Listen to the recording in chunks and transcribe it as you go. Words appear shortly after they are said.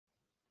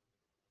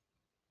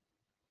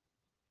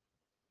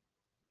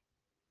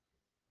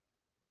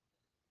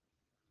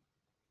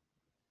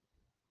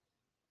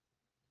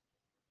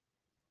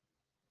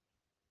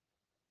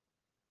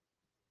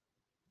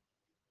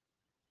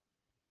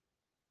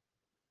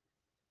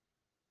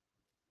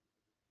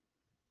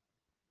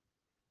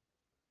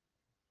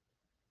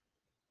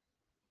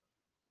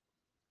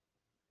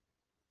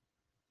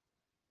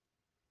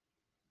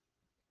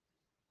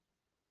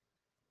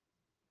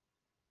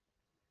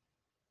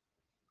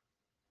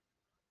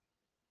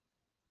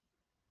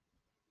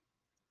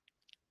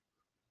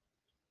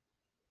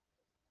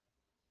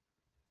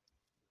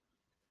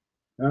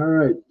All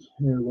right,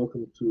 and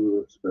welcome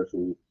to a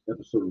special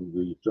episode of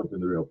the Jump in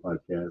the Rail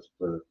podcast.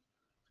 It's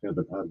kind of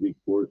an odd week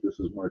for it. This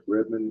is Mark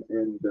Redmond,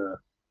 and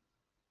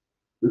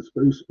it's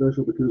very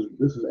special because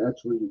this is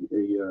actually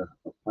a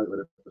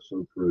pilot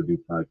episode for a new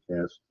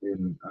podcast,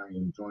 and I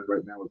am joined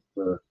right now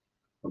with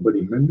my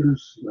buddy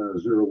Menders,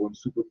 Zero One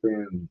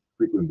superfan,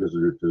 frequent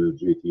visitor to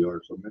JTR.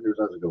 So Menders,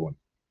 how's it going?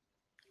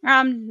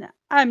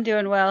 I'm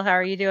doing well. How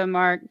are you doing,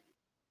 Mark?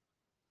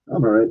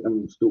 I'm all right.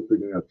 I'm still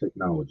figuring out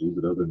technology,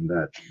 but other than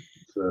that,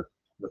 it's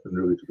nothing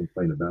really to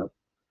complain about.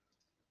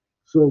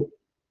 So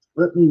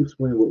let me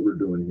explain what we're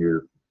doing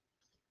here.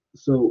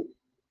 So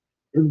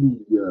in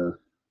the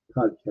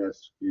podcast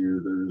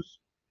sphere, there's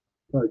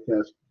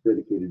podcasts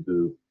dedicated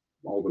to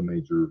all the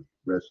major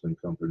wrestling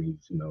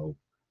companies,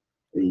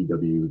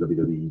 AEW,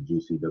 WWE,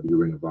 GCW,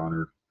 Ring of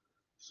Honor.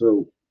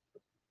 So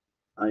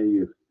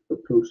I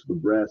approached the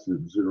brass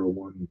at Zero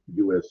One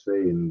USA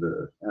and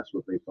asked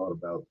what they thought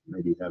about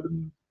maybe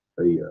having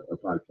a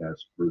podcast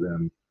for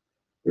them,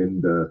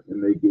 and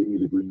they gave me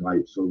the green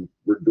light. So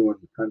we're doing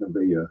kind of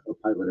a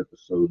pilot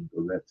episode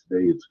of that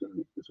today. It's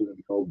gonna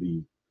be called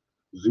the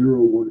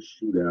Zero One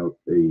Shootout,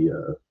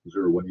 a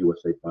Zero One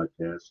USA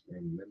podcast,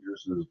 and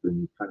Menders has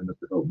been kind enough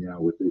to help me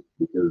out with it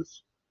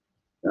because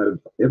out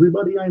of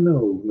everybody I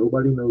know,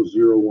 nobody knows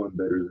Zero One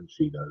better than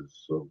she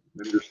does. So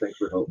Menders, thanks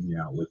for helping me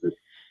out with it.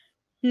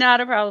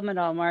 Not a problem at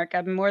all, Mark.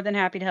 I'm more than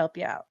happy to help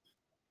you out.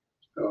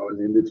 Oh,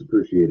 and it's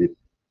appreciated.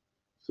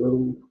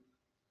 So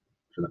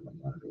turn up my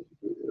monitor.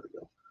 There we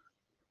go.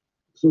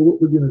 So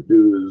what we're gonna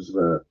do is,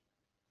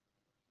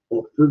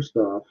 well, first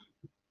off,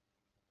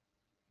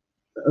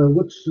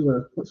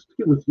 let's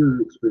get with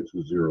your experience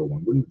with Zero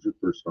One. When did you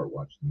first start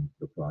watching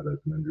the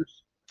product,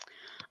 Menders?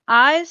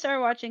 I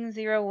started watching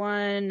Zero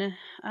One.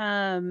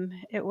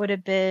 It would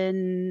have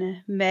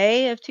been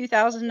May of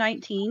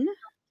 2019.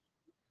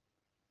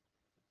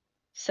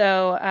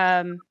 So,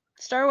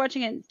 started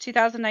watching it in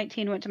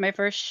 2019. Went to my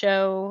first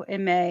show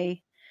in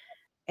May,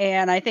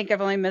 and I think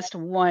I've only missed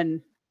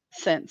one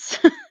since.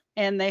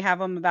 And they have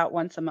them about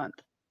once a month.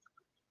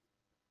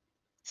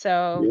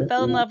 So, Yeah,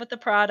 fell in love with the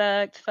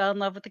product. Fell in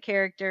love with the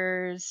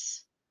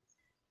characters.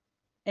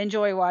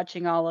 Enjoy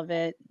watching all of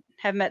it.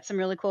 Have met some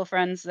really cool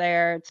friends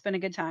there. It's been a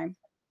good time.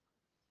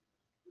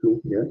 cool.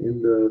 Yeah,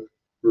 and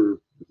for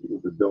people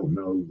that don't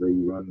know, they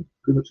run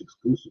pretty much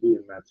exclusively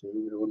in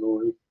Mattoon,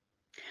 Illinois.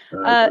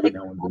 Uh, Every it,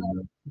 now and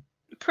then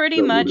Pretty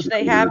they'll go to much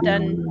they Decatur have every now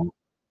and done. then.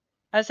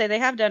 I say they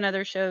have done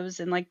other shows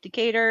in like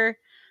Decatur.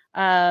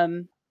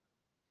 Um,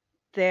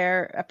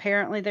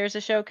 there's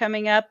a show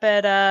coming up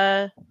at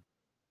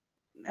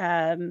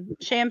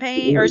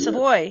Champagne Savoy, or yeah,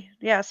 Savoy.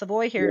 Yeah,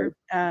 Savoy yeah. here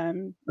I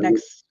guess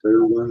next they're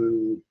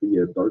running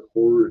the Dark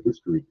Horror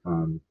History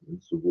Con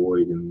in Savoy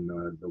in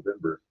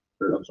November.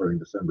 Or I'm sorry, in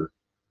December.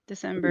 I think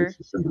it's December.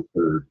 December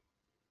 3rd.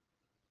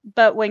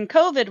 But when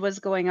COVID was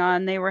going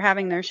on, they were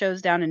having their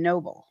shows down in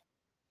Noble.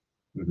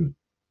 Hmm.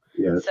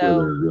 Yeah, that's where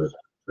So their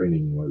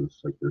training was,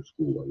 like their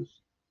school was.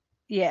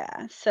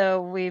 yeah,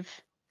 so we've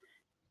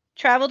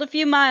traveled a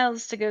few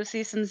miles to go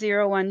see some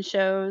Zero One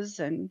shows,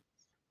 and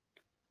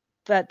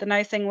but the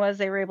nice thing was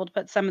they were able to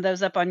put some of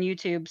those up on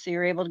YouTube, so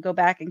you're able to go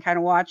back and kind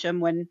of watch them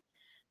when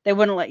they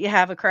wouldn't let you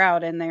have a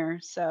crowd in there.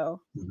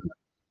 So Mhm.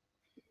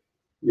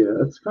 Yeah,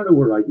 that's kind of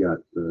where I got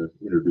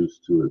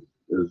introduced to it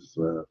is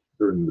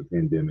during the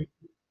pandemic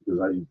because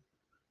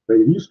they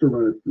used to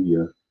run at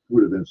the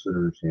Food Event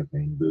Center in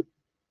Champaign, but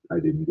I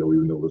didn't go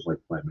even though it was like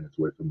 5 minutes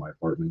away from my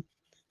apartment.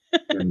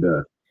 And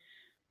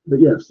but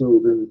yeah, so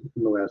then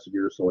in the last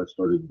year or so, I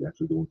started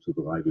actually going to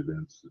the live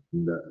events,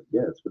 and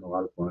yeah, it's been a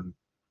lot of fun.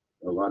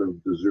 A lot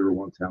of the Zero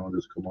One talent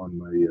has come on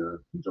my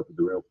Jumping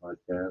the Rail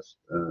podcast.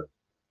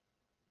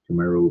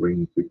 Camaro,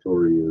 Rain,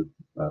 Victoria,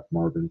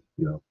 Marvin,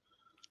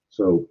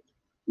 So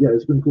yeah,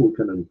 it's been cool,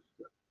 kind of,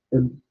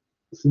 and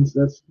since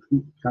that's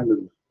kind of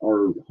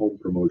our home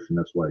promotion,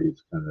 that's why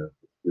it's kind of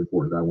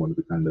important. I wanted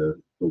to kind of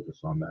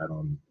focus on that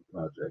on the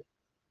project.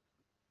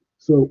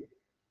 So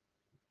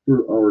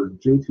for our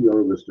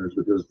JTR listeners,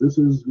 because this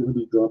is going to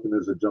be dropping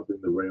as a Jumping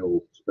the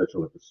Rail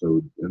special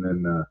episode, and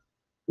then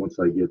once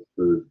I get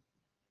the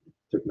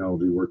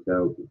technology worked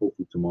out,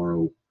 hopefully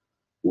tomorrow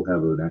we'll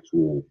have an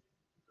actual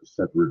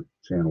separate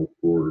channel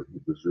for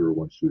the Zero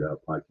One Shootout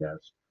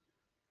podcast.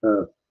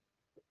 Uh,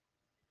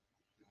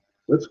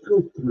 let's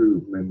go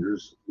through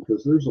Menders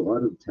because there's a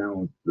lot of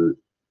talent that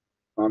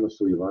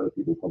honestly a lot of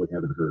people probably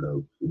haven't heard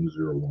of in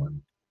Zero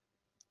One,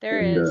 there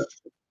and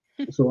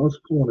is. so I was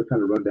going to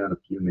kind of run down a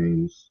few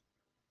names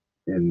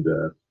and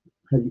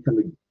have you kind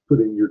of put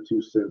in your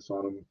 2 cents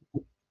on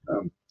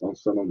them. On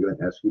some, I'm going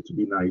to ask you to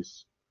be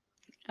nice,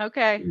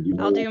 Okay,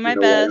 and I'll do you my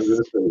know why I'm going to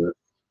best. say that.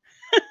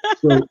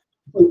 So,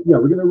 yeah,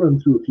 we're going to run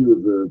through a few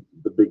of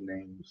the big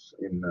names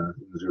in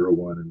Zero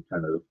One and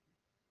kind of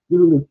give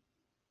a little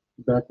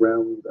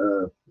background,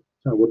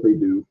 kind of what they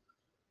do.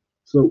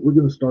 So we're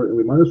going to start, and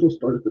we might as well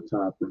start at the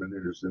top for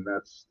minutes, and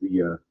that's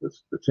the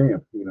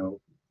champ. We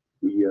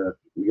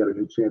got a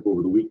new champ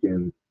over the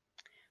weekend.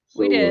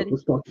 We So did.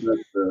 let's talk about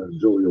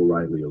Joey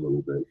O'Reilly a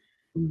little bit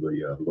from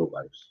the Low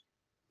Lifes.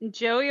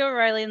 Joey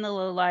O'Reilly and the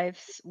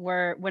Lowlifes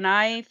were, when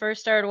I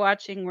first started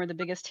watching, were the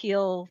biggest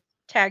heel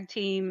tag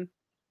team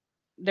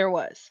there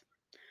was.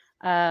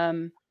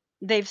 Um,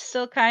 they've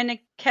still kind of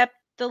kept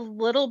a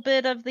little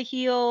bit of the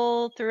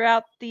heel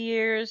throughout the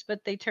years,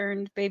 but they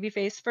turned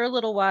babyface for a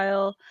little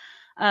while.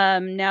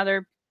 Now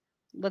they're,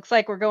 looks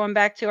like we're going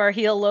back to our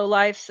heel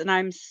Lowlifes, and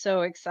I'm so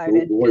Oh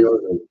excited boy, because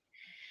are they.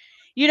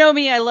 you know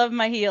me, I love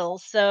my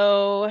heels.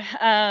 So,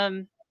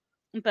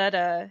 but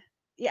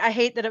yeah, I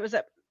hate that it was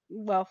at.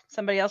 Well,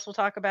 somebody else will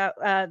talk about.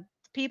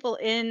 People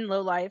in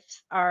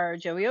Lowlifes are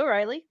Joey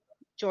O'Reilly,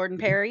 Jordan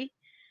Mhm. Perry.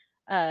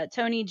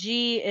 Tony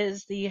G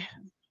is the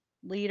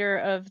leader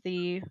of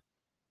the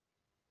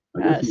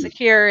I guess he's,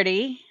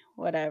 security,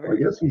 I whatever.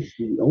 guess he's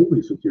the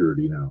only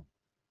security now.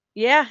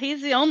 Yeah,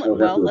 he's the only. I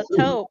would have Well, to let's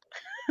assume. hope.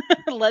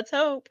 Let's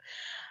hope.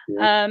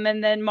 Yeah,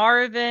 And then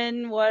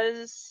Marvin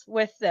was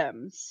with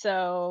them.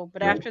 So,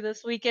 but right. after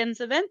this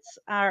weekend's events,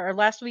 or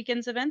last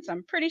weekend's events,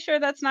 I'm pretty sure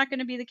that's not going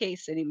to be the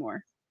case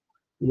anymore.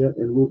 Yeah,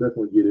 and we'll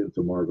definitely get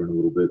into Marvin a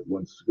little bit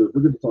once because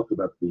we're going to talk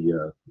about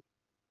the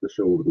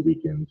show over the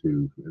weekend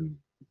too, and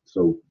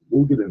so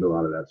we'll get into a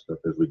lot of that stuff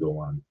as we go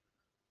on.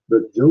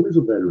 But Joey's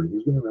a veteran;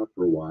 he's been around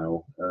for a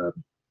while.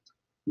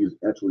 He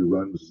actually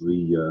runs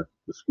the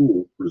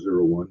school for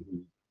Zero One.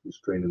 He's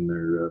training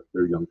their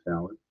young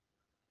talent,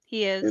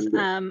 He is,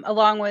 and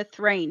along with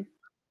Rain.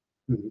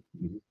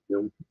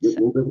 So,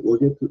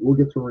 we'll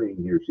get to Rain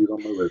here. She's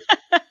on my list,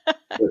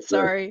 but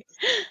sorry.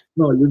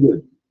 no, you're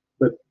good.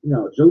 But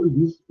no, Joey,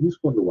 he's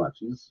fun to watch.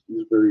 He's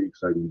very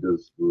exciting. He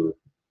does the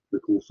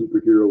cool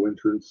superhero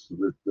entrance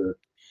that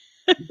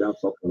he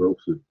bounce off the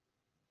ropes. It's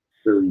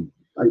very.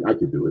 I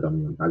could do it. I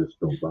mean, I just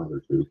don't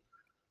bother to.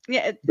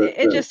 Yeah, it, But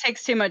it just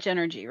takes too much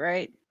energy,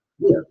 right?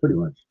 yeah, pretty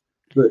much.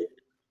 But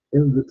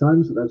in the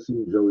times that I've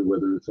seen Joey,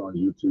 whether it's on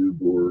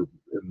YouTube or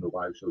in the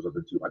live shows I've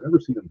been to, I've never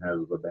seen him have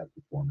a bad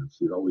performance.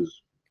 He's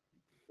always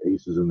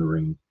aces in the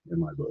ring in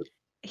my book.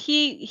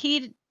 He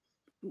he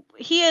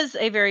he is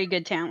a very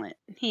good talent.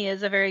 He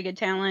is a very good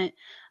talent.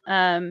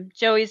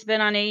 Joey's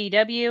been on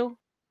AEW.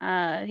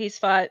 He's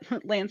fought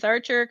Lance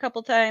Archer a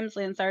couple times.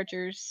 Lance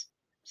Archer's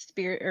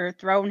spear or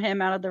thrown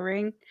him out of the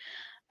ring.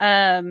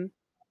 Um,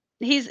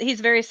 he's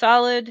very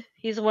solid.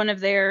 He's one of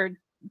their,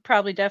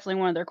 probably definitely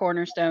one of their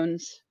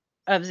cornerstones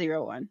of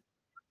Zero One.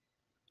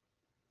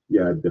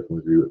 Yeah, I definitely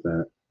agree with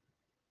that.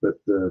 But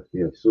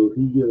yeah, so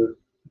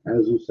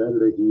as of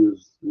Saturday, he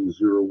is the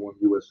Zero One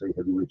USA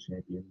Heavyweight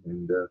Champion,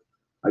 and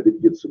I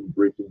did get some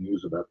breaking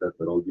news about that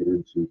that I'll get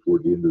into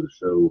toward the end of the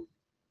show,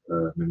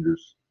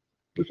 Menders,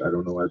 which I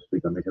don't know. I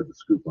think I may have the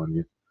scoop on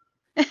you,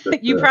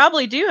 but You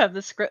probably do have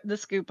the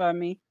scoop on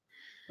me.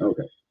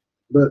 okay.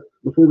 But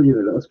before we get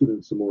into that, let's get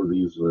into some more of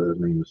these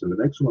names. And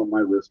the next one on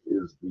my list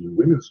is the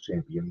women's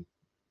champion,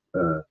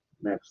 uh,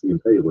 Max the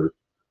Impaler,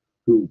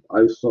 who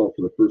I saw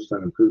for the first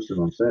time in person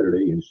on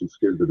Saturday, and she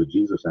scared the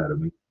bejesus out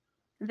of me.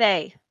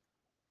 They.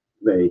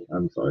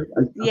 I'm sorry,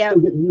 I'm Yep.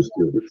 still getting used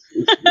to it.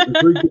 It's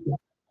very different.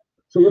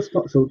 So let's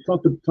talk. So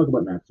talk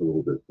about Max a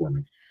little bit for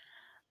me.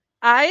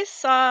 I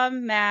saw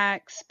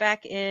Max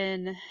back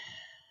in,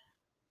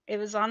 it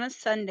was on a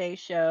Sunday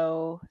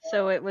show.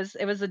 So it was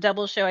a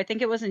double show. I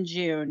think it was in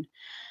June.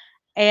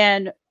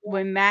 And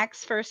when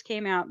Max first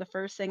came out, the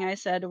first thing I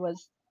said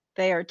was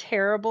they are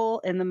terrible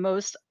in the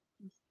most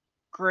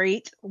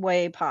great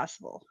way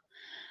possible.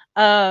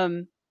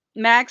 Um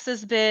Max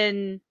has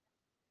been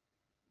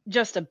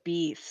just a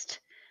beast.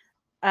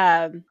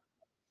 Um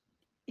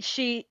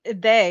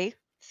they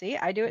see,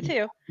 I do it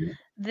too. Yeah,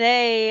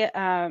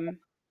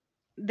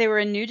 They were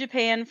in New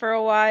Japan for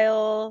a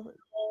while.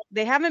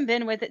 They haven't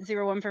been with it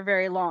Zero One for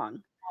very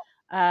long.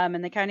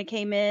 And they kind of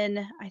came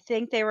in. I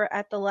think they were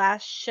at the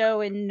last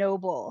show in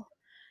Noble,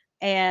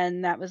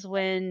 and that was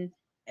when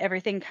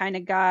everything kind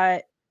of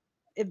got.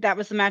 That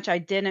was the match I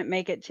didn't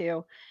make it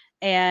to,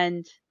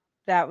 and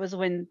that was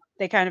when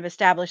they kind of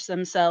established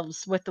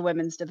themselves with the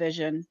women's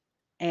division.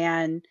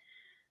 And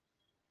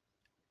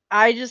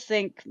I just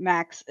think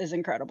Max is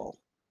incredible.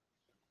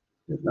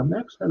 now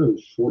Max had a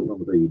short run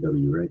with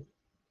AEW, right?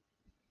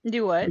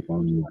 Do what? Like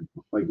on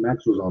like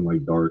Max was on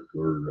like Dark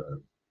or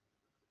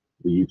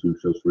the YouTube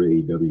shows for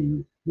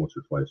AEW once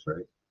or twice,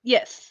 right?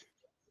 Yes,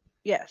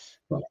 yes.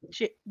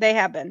 Probably. They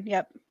have been.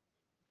 Yep.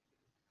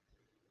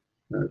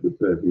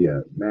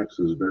 Yeah, Max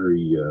is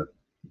very.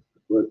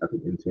 What I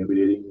think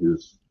intimidating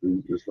is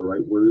the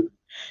right word.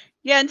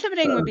 Yeah,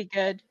 intimidating would Uh, be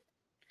good.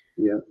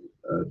 yeah,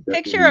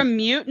 Picture a definitely.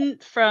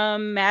 mutant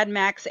from Mad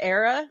Max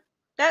era.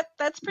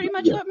 That's pretty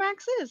much Yeah, what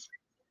Max is.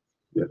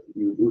 yeah.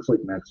 It looks like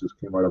Max just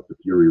came right off the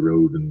Fury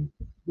Road and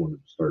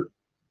wanted to start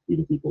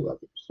beating people up.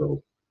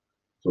 So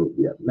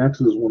yeah, Max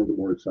is one of the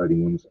more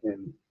exciting ones,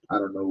 and I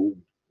don't know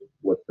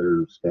what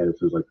their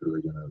status is like. Are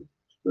they going to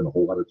spend a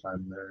whole lot of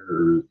time there,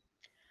 or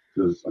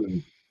because I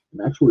mean,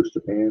 Max works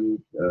Japan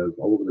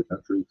all over the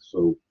country,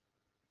 so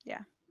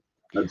Yeah.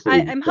 I'd say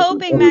I'm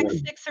probably hoping probably Max one.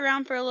 sticks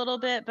around for a little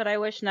bit, but I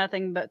wish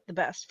nothing but the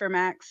best for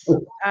Max.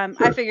 Oh, I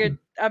sure.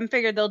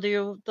 figured they'll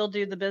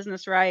do the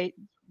business right.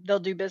 They'll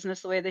do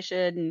business the way they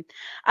should, and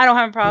I don't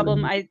have a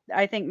problem. I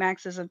think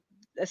Max is a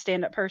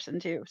stand up person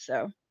too.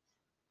 So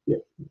Yeah.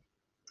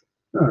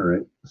 All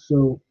right.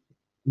 So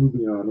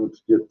moving on,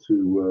 let's get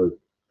to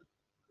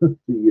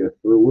the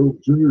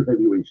world junior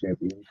heavyweight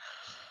champion.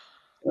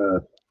 Uh,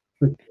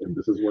 and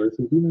this is where I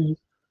say be nice.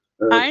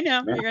 I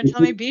know. Matt You're going to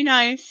tell me Pickett. be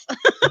nice.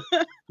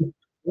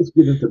 Let's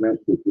get into Matt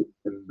Pickett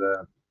and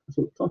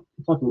so talk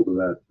a little bit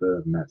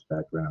about Matt's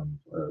background,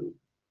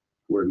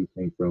 where he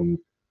came from.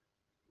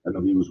 I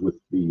know he was with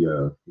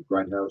the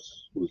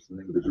Grindhouse. Was the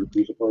name of the group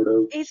he was a part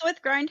of? He's with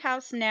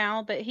Grindhouse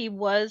now, but he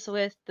was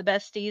with the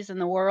besties in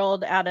the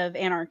world out of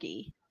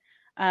Anarchy.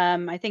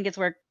 I think it's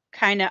where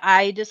kind of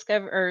I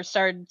discovered or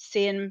started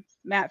seeing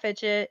Matt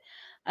Fitchett.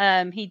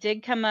 He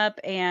did come up,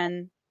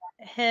 and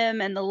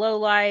him and the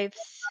Lowlifes,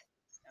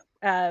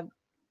 uh,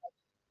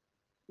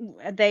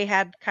 they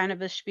had kind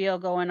of a spiel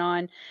going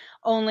on.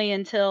 Only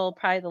until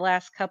probably the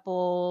last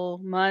couple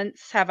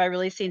months have I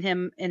really seen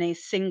him in a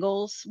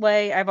singles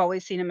way. I've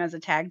always seen him as a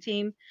tag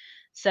team.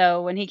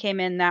 So when he came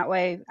in that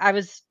way, I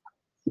was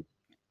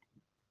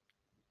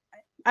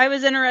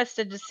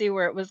interested to see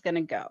where it was going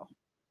to go.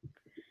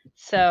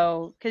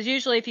 So, because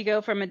usually if you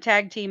go from a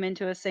tag team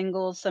into a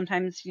singles,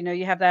 sometimes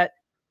you have that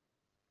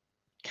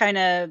kind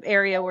of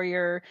area where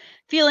you're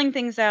feeling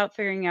things out,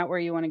 figuring out where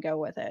you want to go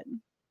with it.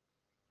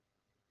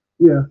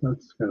 Yeah,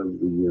 that's kind of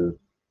the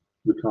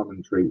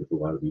common trait with a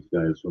lot of these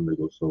guys when they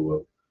go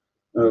solo.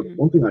 Hmm.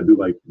 One thing I do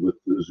like with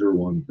the Zero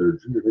One, their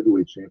junior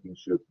heavyweight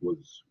championship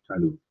was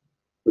kind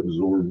of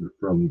absorbed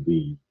from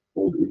the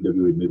old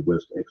NWA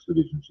Midwest X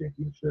Division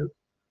Championship,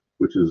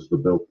 which is the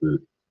belt that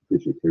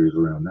Fitchett carries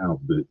around now.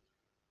 But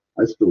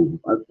I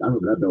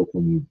remember that belt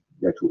from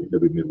the actual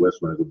NWA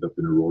Midwest when I lived up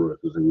in Aurora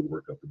because they would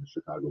work up in the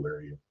Chicago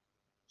area.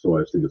 So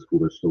I just think it's cool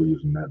they're still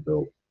using that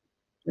belt.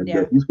 And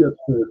Yeah. he's got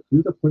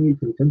plenty of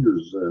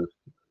contenders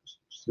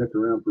sniffed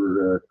around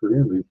for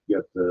him. He's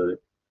got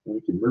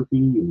Anakin Murphy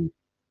and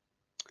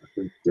I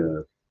think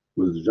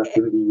was Jacques Eh,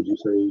 Kennedy. Would you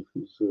say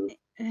he's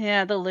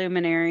Yeah, the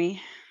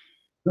luminary.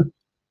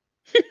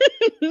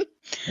 the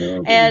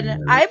And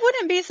luminary? I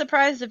wouldn't be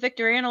surprised if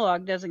Victor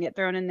Analog doesn't get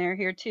thrown in there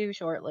here too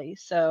shortly.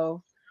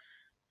 So,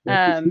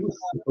 Yeah, because he um, was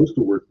supposed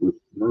to work with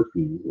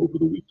Murphy over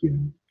the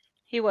weekend,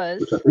 he which I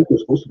was. think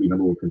was supposed to be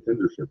number one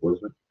contendership,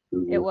 wasn't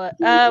it? It was. Was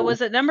it overall?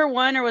 Was it number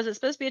one or was it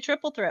supposed to be a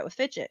triple threat with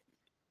Fitchett?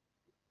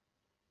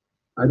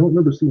 I don't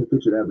remember seeing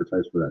Fitchett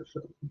advertised for that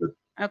show,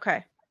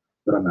 Okay.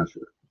 but I'm not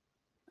sure.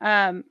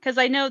 Because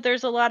I know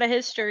there's a lot of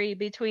history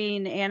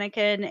between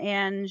Anakin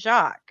and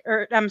Jacques,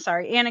 or I'm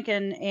sorry,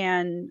 Anakin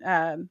and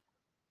Pickett.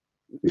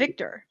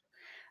 Victor.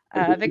 Oh,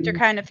 Victor, Victor yeah.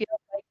 kind of feels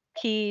like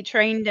he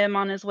trained him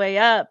on his way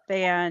up,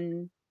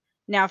 and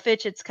now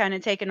Fitchett's kind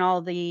of taken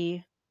all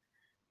the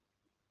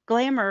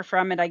glamour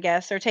from it, I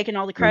guess, or taking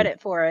all the Right.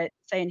 credit for it,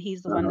 saying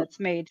he's the one Uh, that's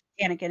made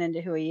Anakin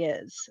into who he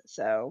is.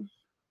 So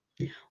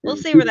we'll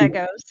and see where that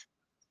Fitchett, goes.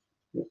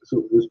 yeah,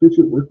 so is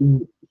Fitchett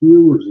working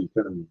heel or is he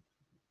kind of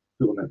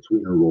filling that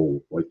tweener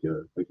role like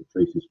a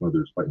Tracy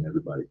Smothers fighting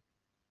everybody?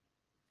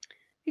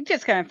 He's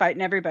just kind of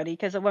fighting everybody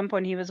because at one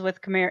point he was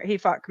with Camaro. He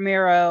fought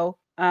Camaro.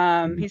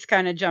 Mhm. He's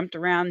kind of jumped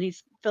around.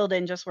 He's filled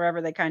in just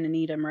wherever they kind of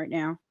need him right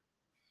now.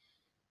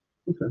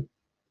 Okay.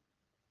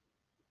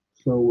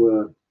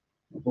 So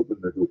I'm hoping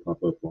that he'll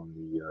pop up on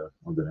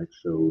the next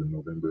show in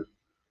November.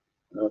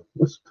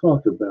 Let's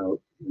talk about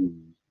the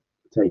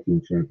tag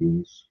team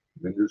champions,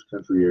 Vendors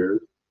Country Air.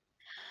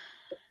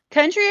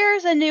 Country Air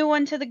is a new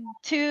one to the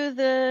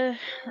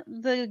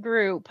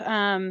group.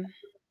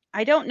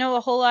 I don't know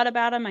a whole lot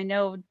about him. I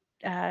know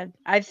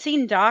I've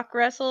seen Doc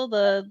wrestle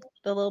the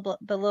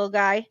little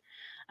guy.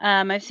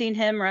 I've seen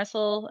him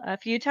wrestle a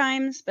few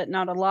times, but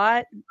not a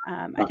lot.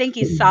 I Fox think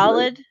he's Kings, right?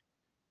 solid.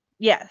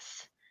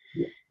 Yes,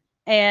 Yeah.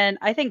 and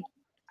I think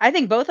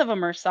both of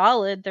them are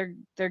solid.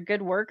 They're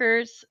good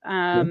workers.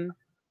 Yeah.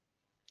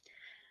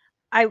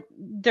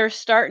 They're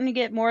starting to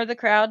get more of the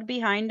crowd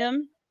behind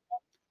them,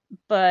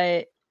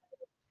 but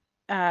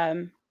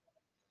um,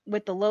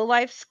 with the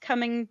lowlifes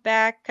coming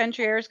back,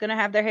 Country Air is going to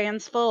have their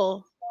hands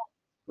full.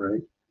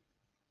 Right.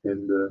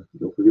 And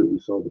don't forget we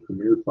saw the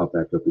premiere pop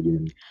back up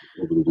again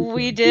over the We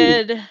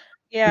weekend too. did,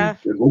 yeah.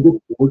 And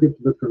we'll get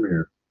to the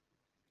premiere.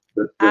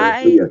 But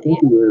I yeah, yeah,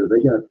 Country Air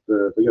they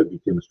got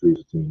good chemistry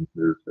as a team.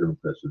 They're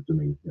impressive to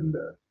me, and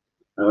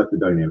I like the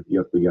dynamic.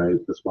 You got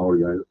the smaller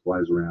guy that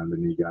flies around,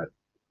 and you got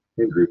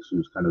Hendrix,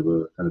 who's kind of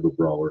a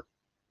brawler.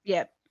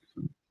 yep,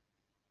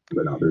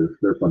 But no,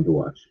 they're fun to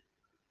watch.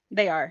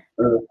 they are.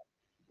 All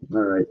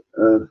right,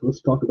 let's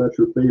talk about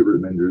your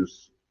favorite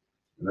Menders,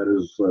 and that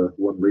is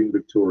one Reign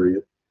Victoria,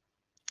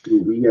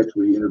 who we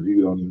actually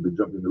interviewed on the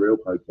Jumping the Rail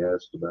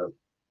podcast about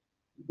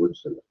what did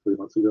you say, 3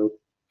 months ago,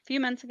 A few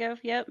months ago,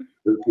 yep.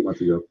 2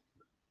 months ago.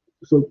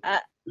 So Uh,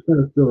 just kind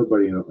of fill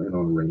everybody in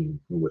on Reign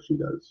and what she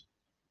does.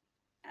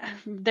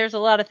 there's a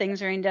lot of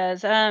things Rain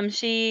does. A lot of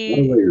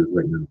She, layers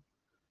right now.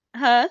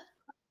 huh?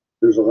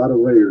 There's a lot of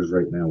layers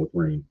right now with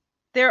Rain.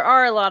 There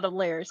are a lot of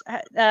layers.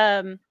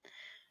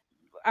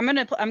 I'm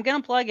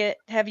gonna plug it.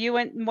 Have you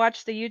went and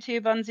watched the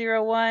YouTube on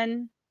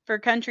 01 for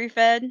Country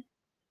Fed?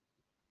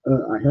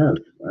 I have.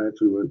 I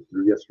actually went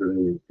through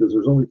yesterday because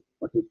there's only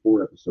I think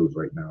 4 episodes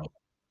right now.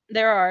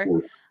 There are.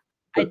 Four.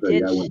 I But yeah,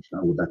 did. I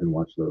went back and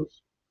watched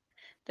those.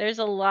 There's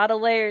a lot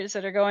of layers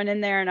that are going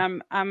in there,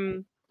 and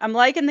I'm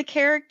liking the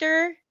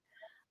character.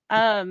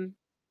 Um,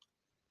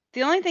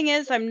 the only thing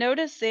is, I'm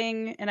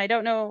noticing, and I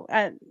don't know.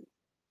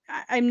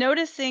 I'm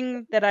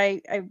noticing that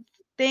I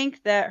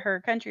think that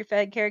her country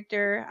fed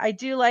character, I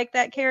do like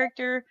that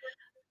character,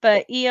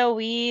 but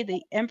EOE,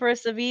 the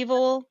Empress of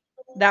Evil,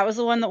 that was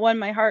the one that won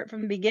my heart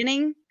from the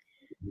beginning,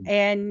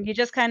 and you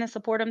just kind of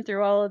support them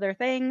through all of their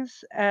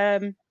things.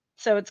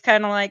 So it's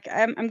kind of like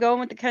I'm going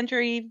with the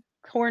country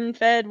corn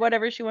fed,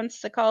 whatever she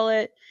wants to call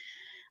it.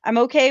 I'm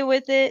okay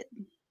with it,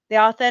 the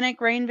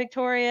authentic Reign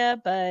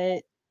Victoria,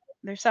 but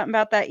there's something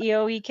about that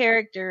EOE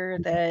character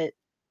that,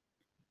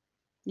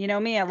 you know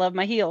me, I love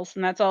my heels,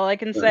 and that's all I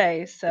can Right.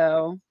 say.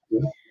 So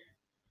Yeah.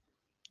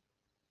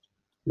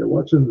 Yeah,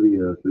 watching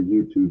the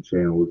YouTube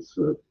channel, it's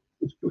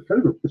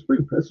kind of it's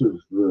pretty impressive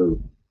the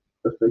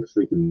effects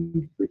they can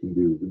do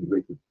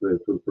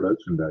for the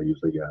production values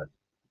they got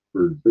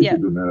for yeah, basically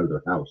doing that out of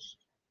their house,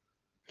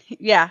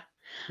 yeah.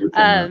 which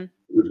I'm not, Um,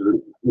 which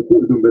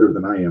they're doing better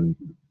than I am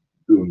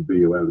doing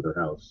video out of their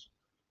house.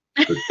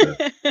 But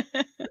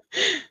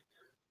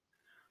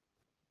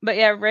but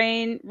yeah,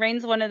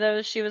 Rain's one of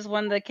those. She was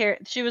one of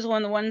she was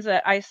one of the ones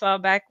that I saw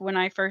back when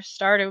I first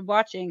started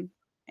watching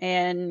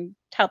and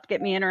helped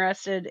get me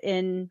interested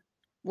in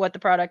what the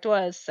product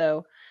was.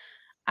 So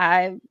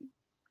I,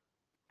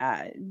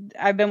 I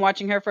I've been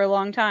watching her for a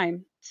long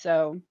time.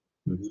 So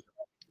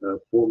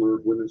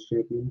former women's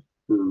champion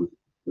for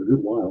a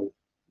good while.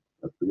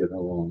 I forget how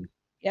long.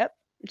 yep,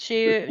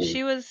 But,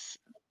 she was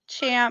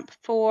champ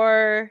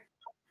for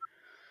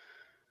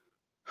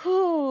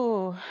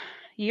whew,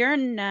 year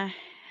and a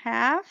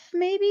half,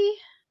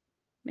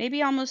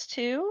 maybe almost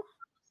two.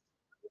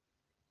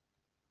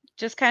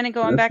 Just kind of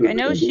going that's back. I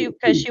know pretty, because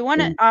pretty she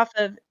won it fun. off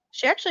of.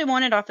 She actually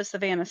won it off of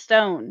Savannah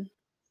Stone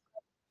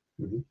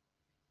Mm-hmm.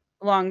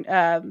 long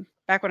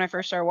back when I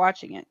first started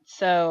watching it.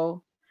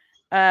 So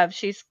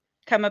she's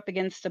come up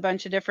against a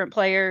bunch of different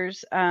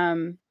players.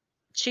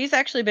 She's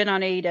actually been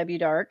on AEW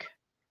Dark.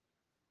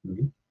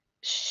 Mm-hmm.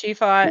 She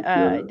fought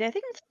I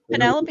think it's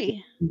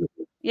Penelope.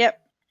 Yep.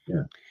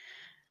 Yeah.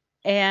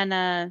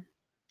 And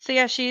so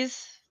yeah,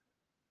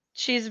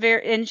 she's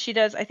very, and she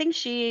does, I think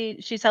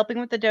she's helping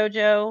with the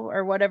dojo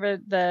or whatever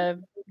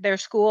their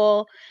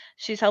school.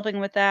 She's helping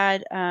with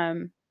that.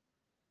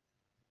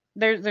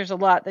 There's a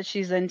lot that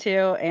she's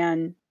into,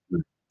 and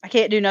I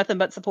can't do nothing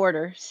but support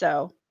her.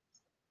 So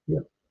Yeah.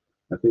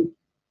 I think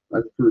I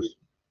first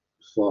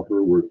saw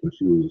her work when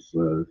she was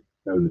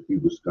having the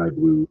feud with Sky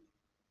Blue,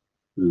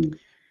 who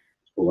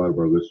a lot of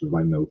our listeners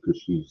might know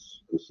because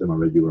she's a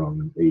semi-regular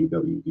on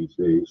AEW these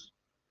days.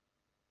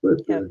 But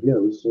yep. yeah,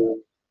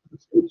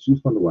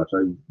 she's fun to watch.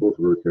 Both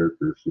of her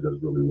characters she does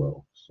really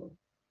well. So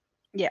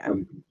Yeah.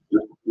 I'm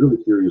just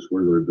really curious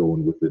where they're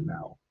going with it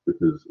now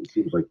because it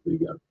seems like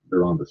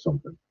they're onto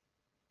something.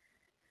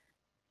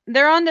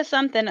 They're onto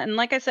something, and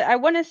like I said, I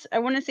want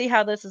to see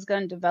how this is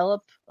going to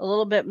develop a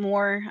little bit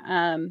more,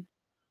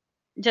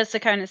 just to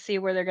kind of see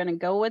where they're going to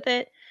go with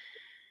it.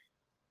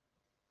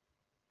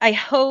 I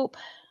hope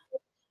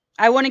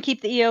I want to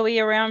keep the EOE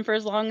around for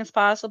as long as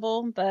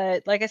possible,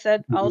 but like I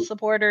said, I'll Mm-hmm.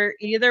 support her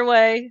either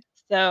way.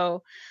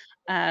 So,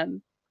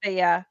 but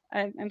yeah,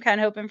 I'm kind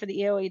of hoping for the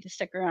EOE to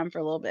stick around for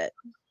a little bit.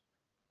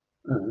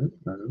 All right,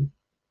 all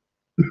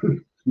right.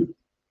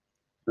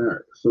 All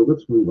right, so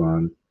let's move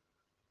on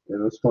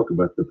and let's talk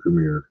about the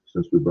premiere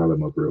since we brought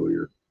him up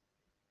earlier.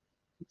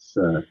 It's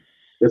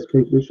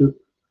SK Bishop,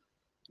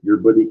 your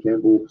buddy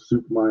Campbell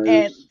Soup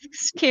And Myers,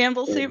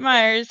 Campbell Soup and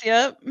Myers,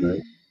 yep.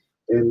 right,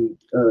 and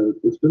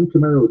it's been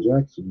Camaro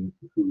Jackson,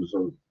 who's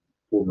a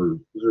former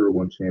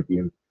 0-1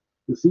 champion.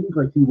 It seems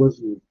like he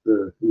was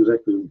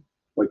actually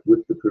like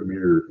with the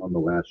premiere on the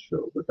last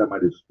show, but that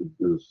might have just been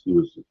because he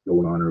was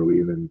going on early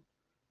and then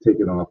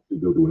taking off to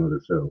go to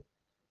another show.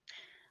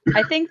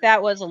 I think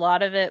that was a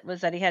lot of it,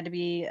 was that he had to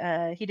be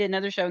he did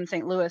another show in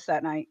St. Louis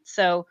that night.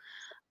 So,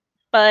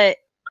 but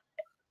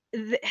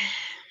th-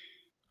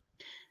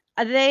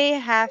 they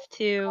have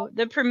to,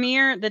 the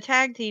premiere, the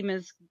tag team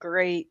is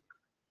great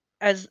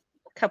as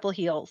a couple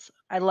heels.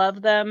 I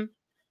love them.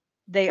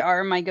 They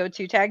are my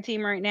go-to tag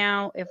team right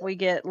now. If we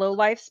get Low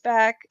Lifes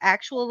back,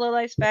 actual Low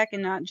Lifes back,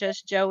 and not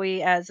just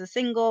Joey as a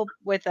single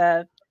with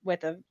a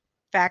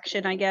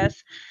faction, I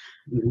guess.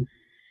 Mm-hmm.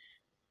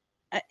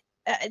 Uh,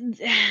 uh,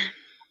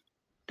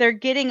 they're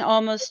getting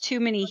almost too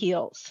many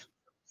heels.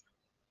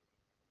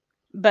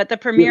 But the Yeah,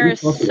 premiere we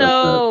is talked about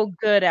that. so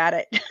good at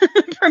it.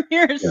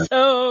 Premiere is Yeah,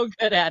 so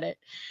good at it.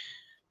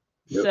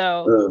 yep.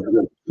 So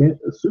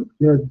Soup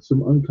had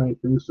some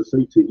unkind things to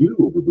say to you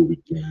over the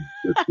weekend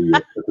at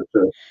the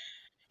show.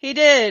 he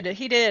did.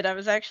 He did. I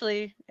was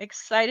actually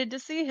excited to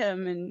see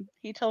him, and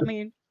he told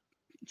me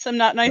some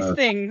not nice Uh,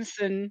 things,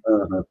 and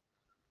uh,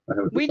 I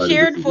haven't we decided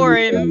this cheered is going to for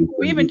be him. family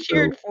We friendly, even so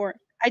cheered for him.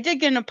 I did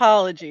get an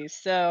apology,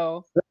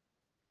 so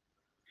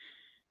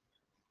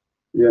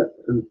yeah,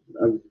 and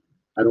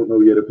I don't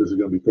know yet if this is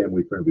going to be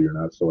family friendly or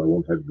not, so I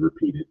won't have you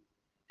repeat it.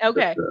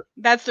 But okay.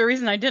 That's the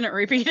reason I didn't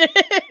repeat it.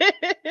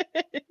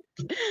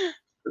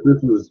 if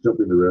this was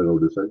jumping the red, I'll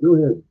decide. Go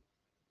ahead.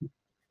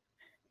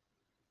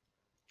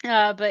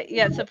 But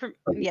yeah, so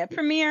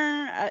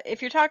Premier.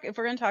 If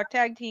we're gonna talk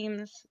tag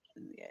teams,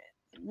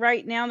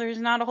 right now there's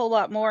not a whole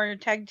lot more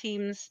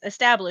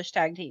established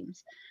tag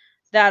teams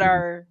that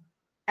are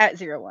at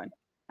 0-1.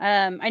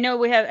 I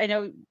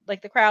know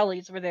like the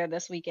Crowleys were there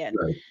this weekend.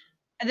 Right.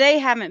 They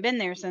haven't been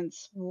there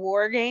since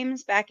War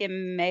Games back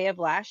in May of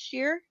last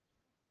year.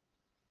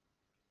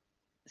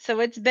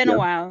 So it's been a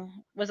while.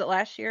 Was it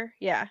last year?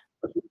 Yeah.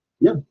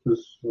 Yeah.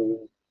 This year.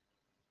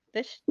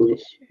 year?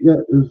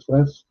 Yeah, it was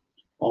last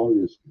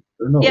August.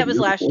 Or no, Yeah, it was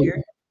last before year.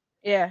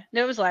 that. Yeah,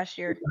 no, it was last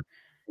year.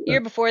 Okay.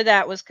 Year before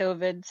that was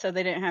COVID, so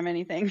they didn't have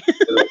anything. They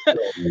all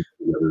went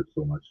together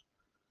so much.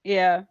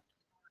 Yeah.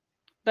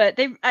 But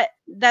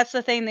that's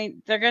the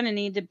thing, they're going to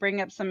need to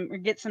bring up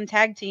get some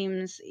tag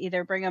teams,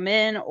 either bring them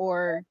in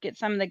or get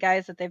some of the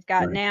guys that they've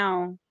got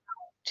now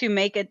to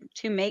make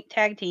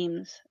tag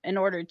teams in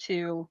order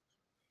to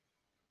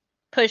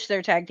push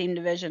their tag team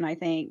division, I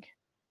think.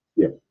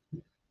 Yeah.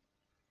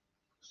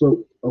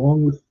 So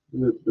along with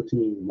the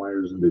team,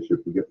 Myers and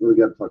Bishop, we got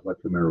to talk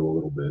about Camaro a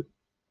little bit,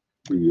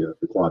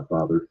 the Quad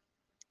Father.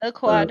 The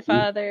Quad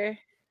Father.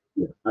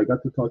 Yeah, I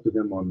got to talk to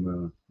him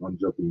on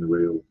Jumping the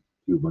Rail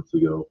a few months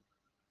ago.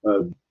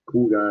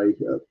 Cool guy,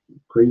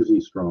 crazy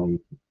strong,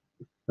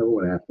 hell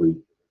of an athlete.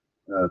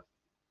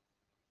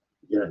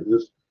 Yeah,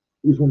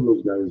 he's one of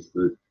those guys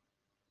that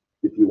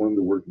if you want him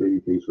to work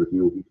babyface or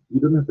heel, he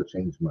doesn't have to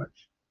change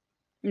much.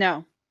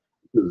 No.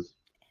 Because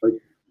like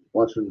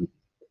watching,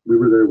 we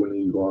were there when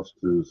he lost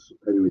his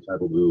heavyweight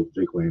title to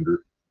Jake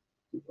Lander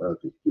a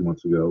few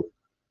months ago,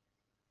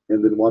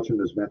 and then watching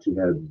this match he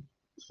had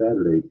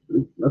Saturday,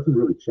 nothing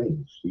really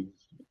changed. He's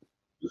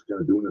just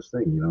kind of doing his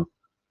thing, you know.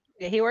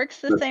 Yeah, he works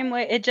the same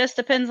way. It just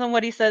depends on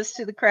what he says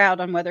to the crowd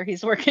on whether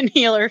he's working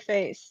heel or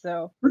face.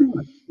 So pretty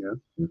much,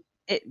 yeah.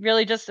 It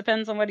really just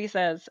depends on what he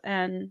says.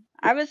 And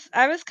I was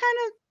kind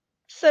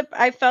of,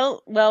 I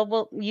felt,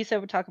 well, you said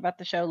we'll talk about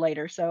the show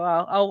later, so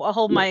I'll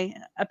hold my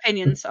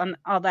opinions on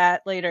all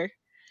that later.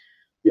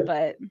 Yeah.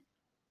 But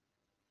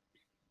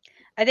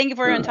I think if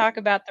we're going to talk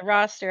about the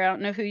roster, I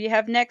don't know who you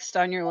have next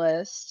on your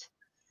list,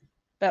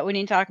 but we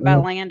need to talk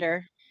about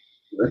Lander.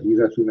 He's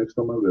actually next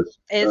on my list.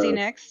 Is he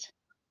next?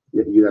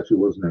 Yeah, he actually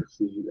was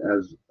next.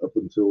 As up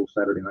until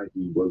Saturday night,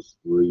 he was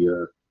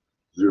the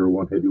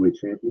 0-1 heavyweight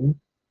champion.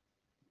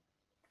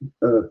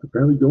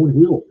 Apparently going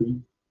heel.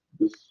 He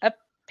was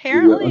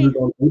apparently the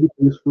underdog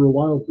babyface for a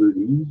while, but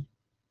he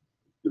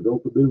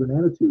developed a bit of an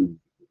attitude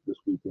this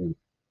weekend.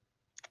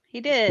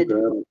 He did. Took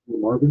out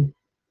Marvin.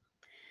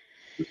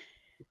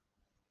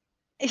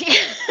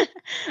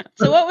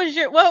 So what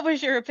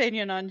was your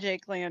opinion on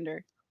Jake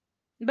Lander?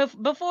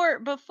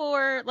 Before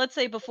let's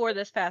say before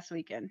this past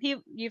weekend,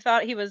 you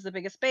thought he was the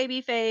biggest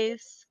baby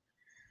face.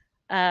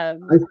 I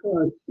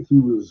thought he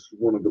was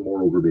one of the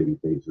more over baby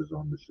faces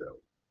on the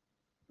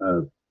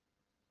show.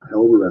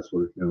 Hell of a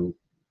wrestler, you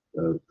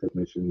know,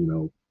 technician. You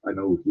know, I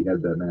know he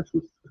had that match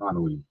with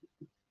Connolly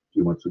a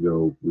few months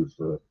ago. It was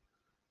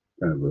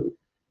kind of a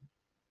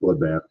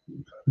bloodbath,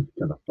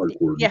 kind of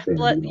hardcore. Yeah,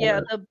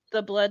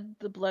 the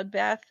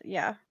bloodbath,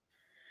 yeah.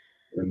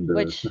 And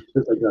which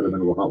I got him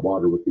into the hot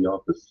water with the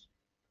Office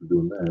for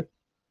doing that.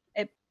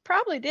 It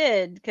probably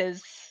did,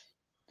 because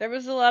there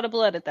was a lot of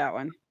blood at that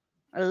one.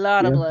 A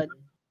lot of blood.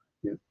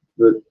 Yeah,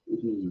 but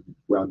he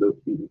wound up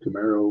beating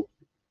Camaro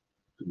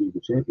to be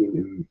the champion.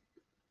 And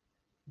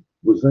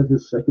was that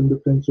his second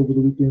defense over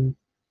the weekend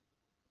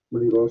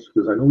when he lost?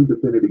 Because I know he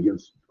defended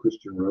against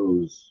Christian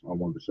Rose on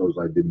one of the shows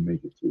I didn't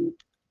make it to.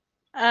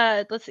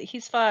 Let's see.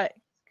 He's fought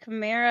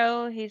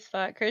Camaro. He's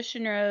fought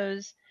Christian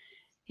Rose.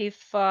 He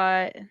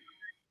fought.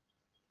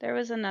 There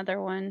was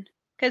another one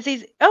because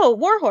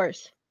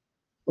Warhorse.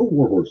 Oh,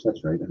 Warhorse.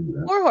 That's right. I knew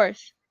that.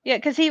 Warhorse. Yeah,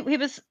 because he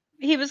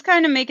was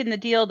kind of making the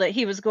deal that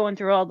he was going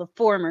through all the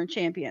former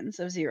champions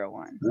of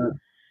 0-1. So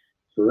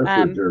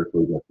that's where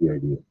Jericho got the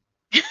idea.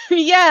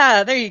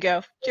 Yeah, there you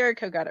go.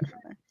 Jericho got it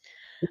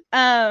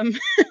from him.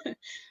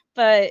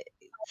 But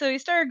so he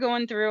started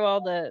going through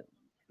all the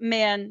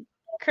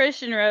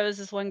Christian Rose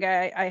is one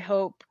guy I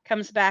hope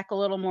comes back a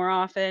little more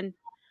often.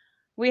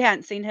 We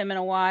hadn't seen him in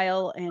a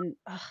while, and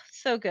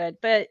so good.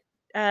 But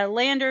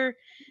Lander,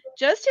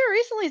 just here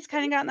recently, has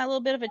kind of gotten that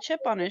little bit of a chip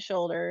on his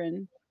shoulder,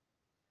 and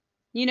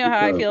you know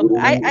how I feel.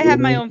 I have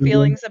my own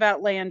feelings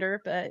about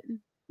Lander, but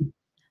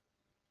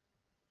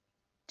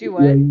do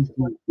what? Yeah,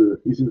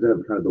 he seems to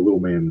have kind of the little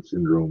man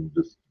syndrome,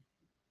 just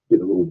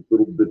getting a little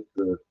bit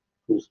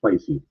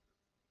spicy.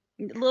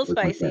 A little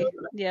spicy,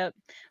 yep.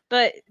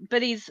 But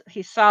he's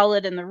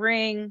solid in the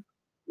ring.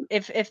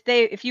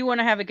 If you want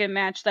to have a good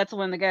match, that's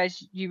one of the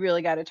guys you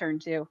really got to turn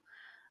to.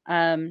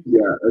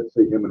 Yeah, I'd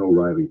say him and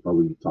O'Reilly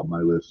probably top of my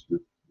list if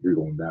you're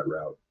going that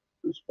route.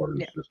 As far as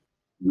just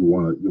you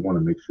want to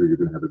make sure you're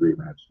going to have a great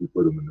match. You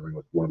put them in the ring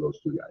with one of those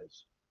two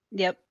guys.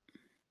 Yep,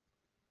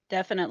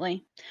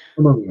 definitely.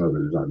 Among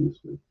others,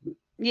 obviously.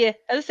 Yeah,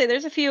 I would say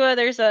there's a few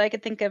others that I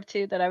could think of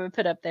too that I would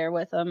put up there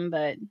with them,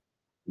 but.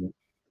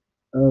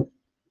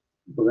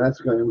 The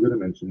last guy I'm going to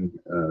mention,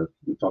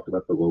 we talked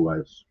about the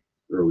lowlights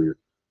earlier.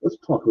 Let's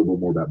talk a little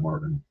bit more about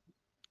Marvin.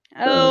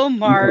 Oh,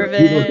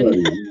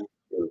 Marvin.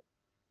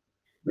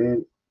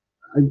 man,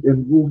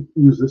 and we'll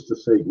use this to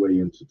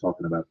segue into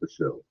talking about the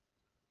show.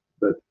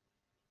 But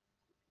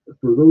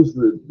for those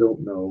that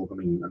don't know, I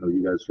mean, I know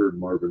you guys heard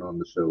Marvin on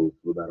the show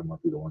about a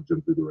month ago on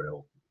Jump Through the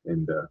Rail,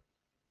 and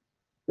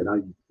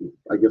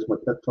I guess my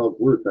pep talk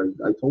worked.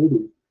 I told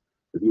him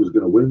that he was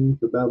going to win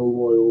the battle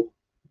royal.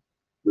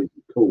 We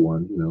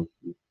co-won,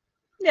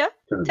 Yeah,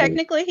 kind of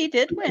technically he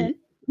did win.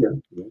 yeah,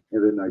 yeah.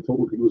 And then I told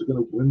him he was going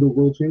to win the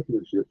world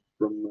championship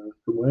from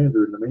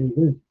Lander in the main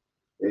event.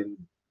 And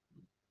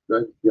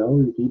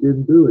if he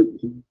didn't do it,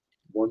 he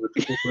won the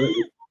triple threat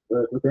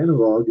with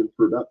Analog, and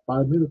for about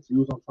 5 minutes he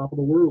was on top of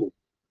the world,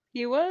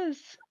 He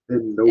was.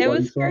 and It nobody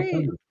was saw it great.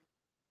 coming.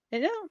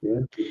 Yeah.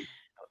 Yeah,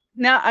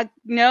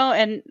 No,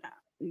 and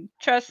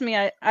trust me,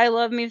 I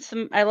love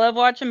I love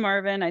watching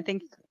Marvin. I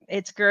think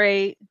it's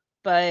great,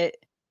 but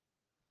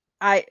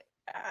I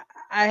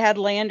I had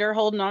Lander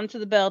holding on to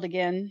the belt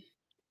again.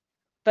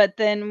 But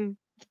then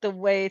the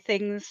way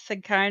things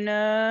had kind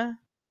of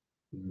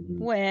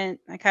hmm went,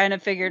 I kind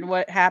of figured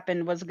what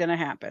happened was going to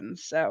happen.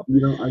 So,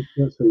 I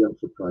can't say I'm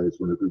surprised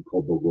when a group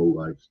called the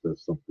Lowlights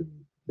does something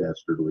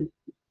dastardly.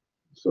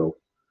 So,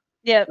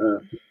 yep. uh,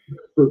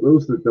 for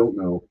those that don't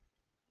know,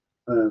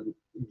 um,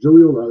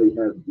 Joey O'Reilly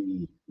had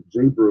the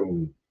J.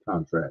 Brown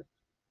contract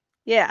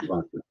Yeah.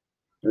 locked in.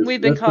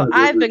 That's kind of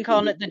their I've been version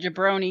of calling it. it the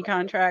jabroni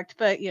contract,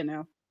 but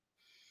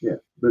Yeah,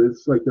 but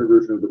it's like their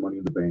version of the Money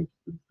in the Bank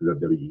for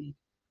WWE.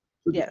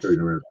 So just yes.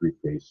 carrying around a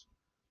briefcase.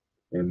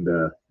 And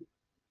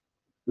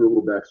for a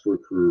little backstory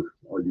for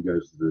all you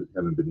guys that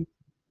haven't been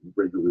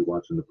regularly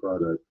watching the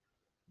product,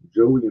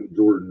 Joey and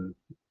Jordan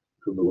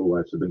from the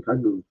Lowlights have been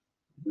kind of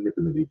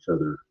nipping at each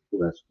other the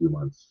last few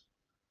months.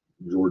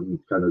 Jordan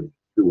kind of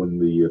doing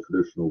the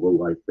traditional low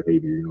life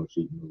behavior,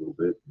 cheating a little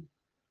bit.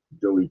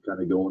 Joey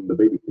kind of going the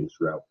babyface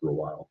route for a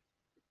while.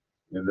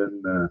 And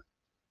then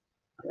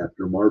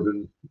after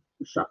Marvin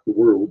shocked the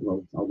world,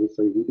 well, I'll just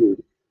say he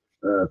did.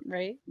 Uh,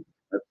 Right.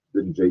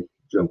 then Jake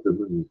jumped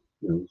him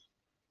and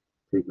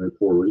taking it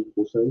poorly,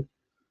 we'll say.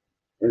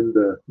 And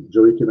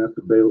Joey came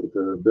after bail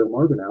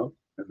Marvin out,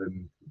 and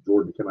then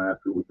Jordan came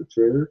after with the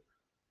chair.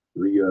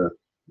 The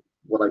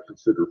what I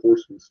consider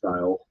horseman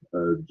style.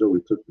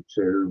 Joey took the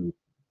chair and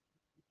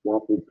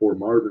waffled poor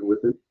Marvin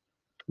with it,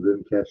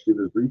 then cashed in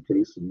his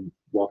briefcase and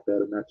walked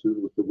out of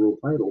Mattoon with the world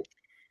title,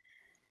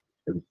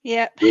 and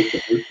Yep. broke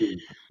the hearts of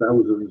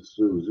thousands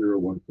of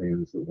 0-1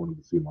 fans that wanted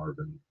to see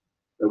Marvin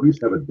at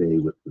least have a day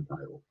with the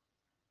title.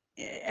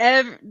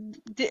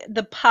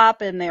 The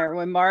pop in there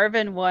when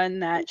Marvin won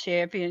that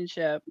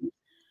championship.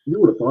 You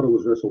would have thought it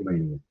was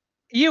WrestleMania.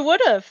 You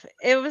would have.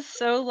 It was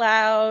so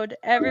loud.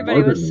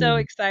 Everybody Marvin was so Man.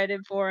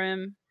 excited for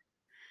him.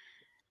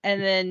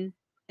 And then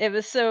it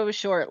was so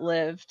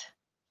short-lived.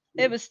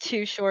 It was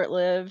too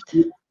short-lived.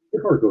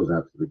 Your heart goes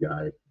out to the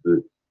guy, but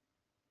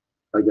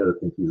I got to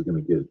think he's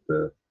going to get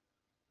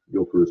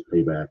go for his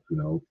payback.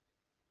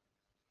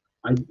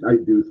 I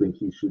do think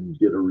he should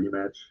get a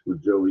rematch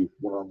with Joey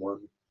one on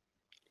one.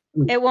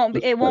 It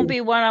won't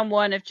be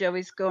one-on-one if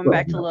Joey's going Well,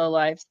 back to low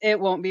lives. It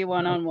won't be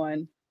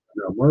one-on-one.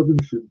 no, Marvin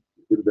should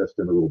invest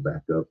in a little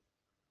backup.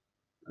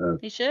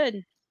 He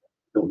should.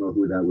 Don't know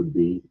who that would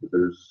be, but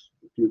there's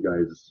a few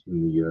guys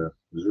in the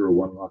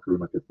 0-1 locker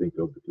room I could think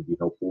of that could be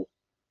helpful.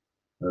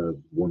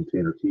 One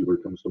Tanner Keeler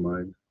comes to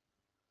mind.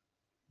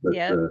 But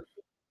Yep.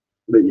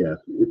 but yeah,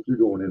 if you're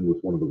going in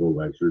with one of the low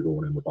lights, you're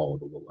going in with all of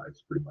the low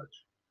lights pretty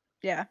much.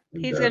 Yeah.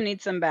 And He's going to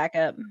need some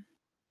backup.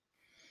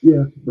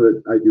 yeah, but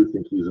I do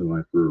think he's in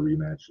line for a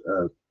rematch.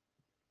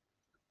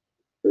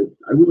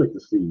 I would like to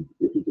see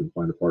if he can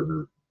find a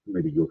partner,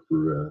 maybe go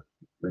for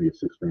maybe a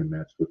 6-man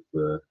match with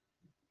the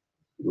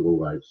low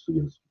lights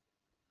against,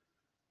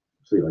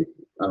 say, like,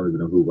 I don't even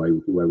know who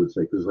I would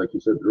say, because like you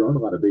said, there aren't a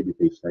lot of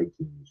babyface tag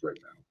teams right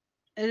now.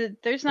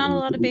 There's I not a mean,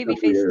 it lot could of be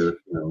Country babyface. Air,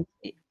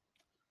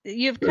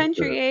 You have but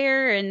Country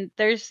Air, and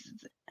there's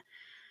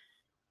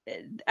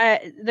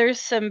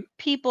some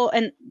people,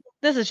 and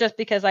this is just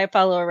because I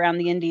follow around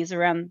the indies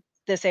around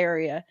this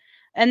area,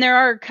 and there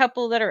are a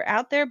couple that are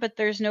out there, but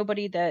there's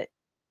nobody that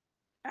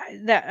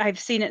I've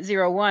seen at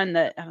 0-1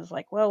 that I was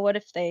like, well, what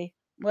if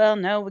well,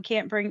 no, we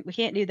can't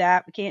do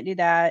that, we can't do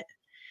that.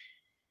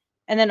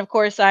 And then of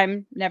course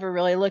I'm never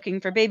really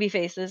looking for baby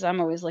faces. I'm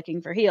always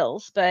looking for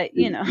heels, but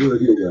you're a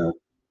heel gal.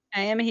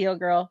 I am a heel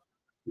girl.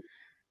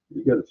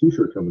 You got a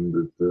T-shirt coming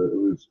that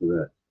alludes to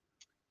that.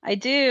 I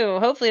do.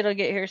 Hopefully it'll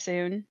get here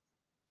soon.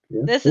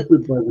 Yeah, This is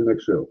hopefully by the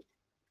next show.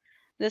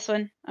 this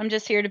one. I'm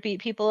just here to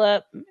beat people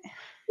up.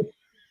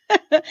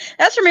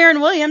 That's from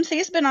Aaron Williams.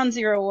 He's been on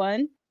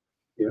 0-1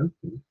 Yeah,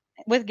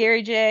 with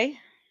Gary J.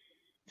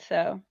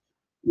 So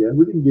yeah.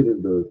 We didn't get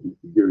into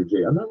Gary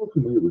J. I'm not real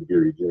familiar with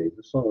Gary J.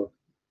 I saw,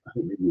 I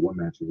think maybe one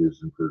match of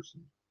his in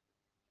person,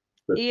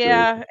 but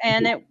yeah,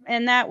 and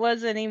that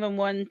wasn't even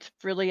one to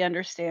really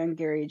understand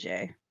Gary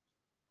J.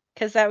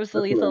 Because that was the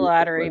that's what I Lethal was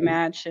Lottery surprised.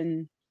 match,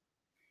 and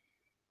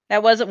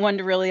that wasn't one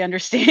to really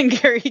understand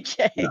Gary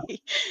J. No,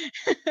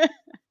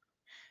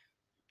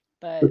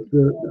 But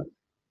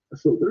but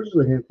so there's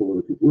a handful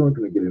of people. We're not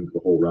going to get into the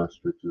whole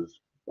roster because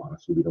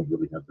honestly, we don't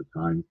really have the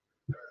time.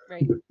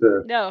 right.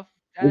 But No.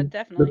 But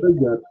Definitely. they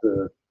got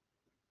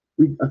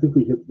I think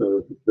we hit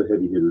the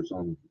heavy hitters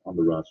on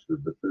the roster,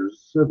 but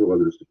there's several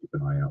others to keep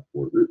an eye out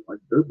for. There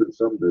have been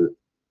some that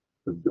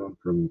have gone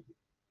from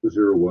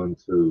 0-1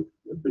 to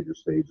a bigger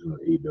stage in the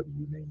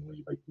AEW,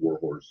 namely like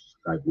Warhorse,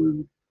 Sky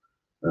Blue,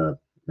 uh,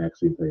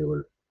 Maxine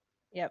Taylor,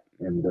 Yep.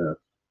 and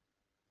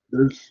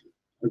there's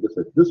like I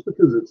said, just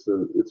because it's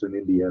an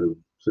indie out of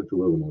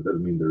Central Illinois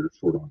doesn't mean they're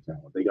short on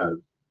talent. They got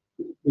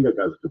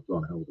guys that could put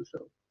on a hell of a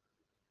show.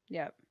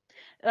 Yep.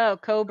 Oh,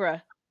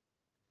 Cobra.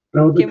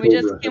 Now the Can we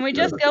just Cobra, can we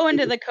just go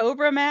into the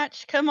Cobra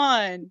match? Come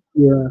on.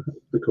 yeah,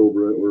 the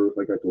Cobra, or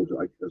like I told you,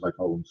 as I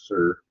call him,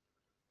 Sir.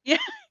 Yeah,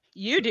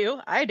 you do.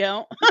 I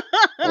don't.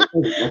 I'll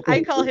call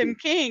I him call Sir. him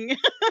King.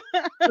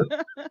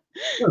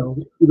 Well,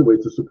 either way,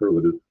 it's a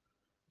superlative.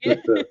 Yeah.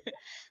 But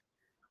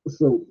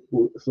so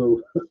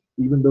so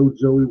even though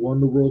Joey won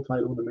the world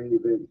title in the main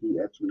event, he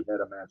actually had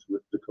a match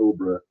with the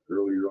Cobra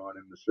earlier on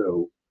in the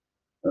show.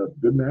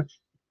 Good match.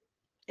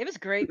 It was a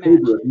The great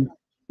match. Cobra,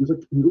 he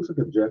looks like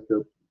a jacked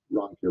up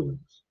Ron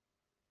Killings,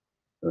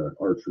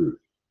 R-Truth,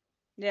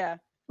 Yeah.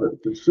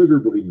 but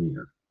considerably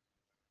meaner.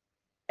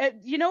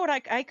 You know what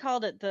I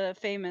called it, the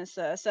famous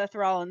Seth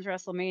Rollins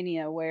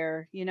WrestleMania,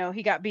 where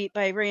he got beat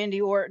by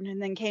Randy Orton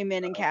and then came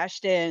in and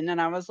cashed in,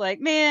 and I was like,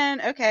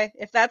 man, okay,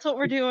 if that's what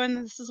we're doing,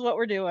 this is what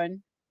we're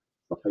doing.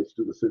 The heist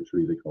of the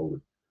century, they call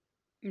it.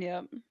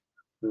 Yep.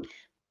 Hmm.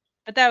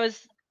 But that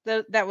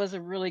was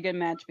a really good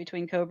match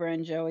between Cobra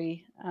and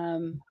Joey.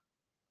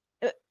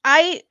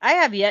 I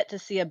have yet to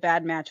see a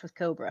bad match with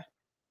Cobra.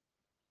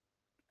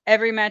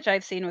 Every match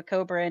I've seen with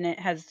Cobra in it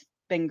has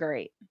been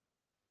great.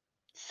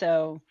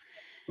 So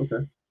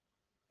Okay.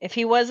 if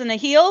he wasn't a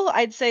heel,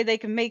 I'd say they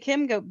can make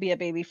him go be a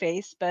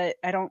babyface, but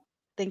I don't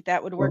think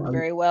that would work Well,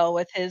 very well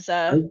with his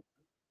I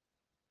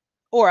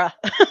aura.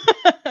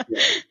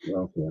 yeah,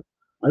 well, yeah.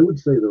 I would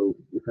say though,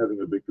 having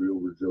a victory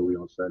over Joey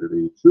on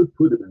Saturday should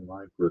put him in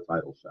line for a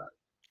title shot.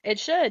 It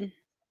should.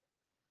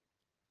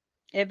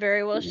 It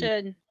very well And,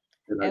 should.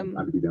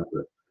 I'd be down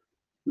for it.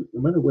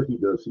 No matter what he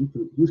does,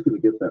 he's going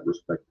to get that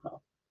respect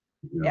pop.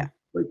 Yeah.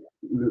 Like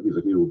even if he's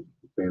a heel,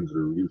 fans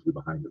are usually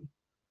behind him.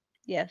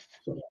 Yes.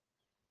 So,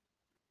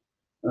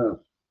 uh,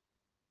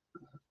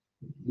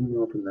 moving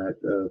on from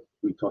that,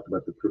 we talked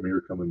about the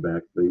premiere coming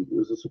back. It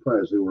was a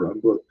surprise. They were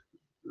unbooked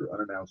or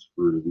unannounced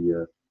for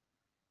the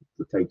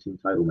tag team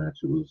title match.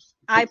 It was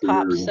I Clear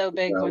popped against so the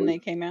big when Valley. they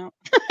came out.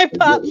 I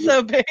And yeah, popped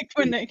so big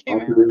when they they came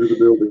popped it out. into the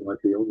building like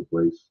they own the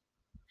place,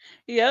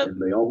 Yep.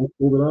 and they almost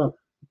pulled it off.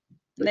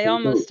 They They came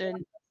close. almost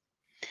did.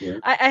 Yeah,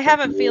 I have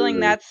a Country feeling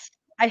War.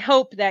 I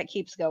hope that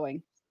keeps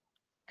going.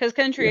 Because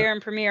Country Yeah, Air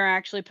and Premiere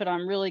actually put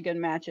on really good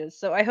matches.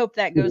 So I hope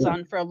that goes yeah,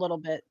 on for a little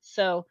bit.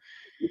 So,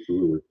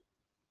 absolutely.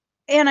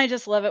 and I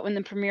just love it when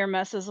the Premiere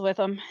messes with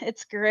them.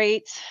 It's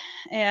great.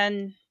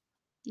 And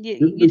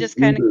Didn't you they just steal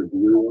kind of their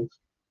gear once?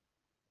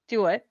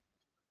 do it.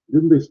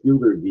 Didn't they steal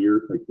their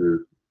gear, like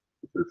their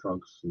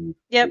trunks, and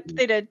Yep,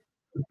 they did.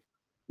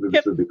 they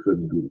Yep. said they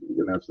couldn't be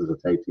announced as a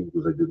tag team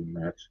because they didn't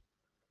match?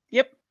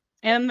 Yep.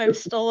 And they've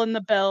stolen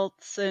the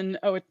belts and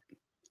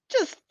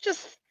it's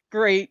just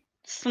great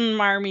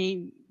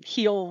smarmy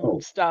heel Oh,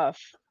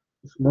 stuff.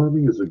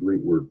 smarmy is a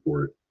great word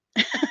for it.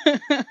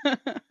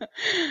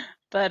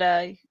 But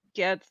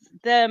yeah, it's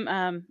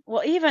them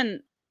well,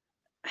 even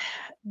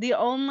the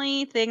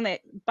only thing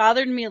that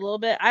bothered me a little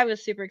bit, I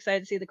was super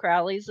excited to see the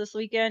Crowleys this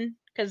weekend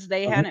because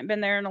they Uh-huh. hadn't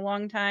been there in a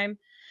long time.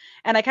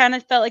 And I kind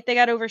of felt like they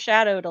got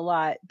overshadowed a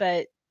lot.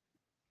 But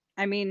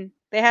I mean,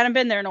 they hadn't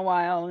been there in a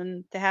while.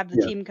 And to have the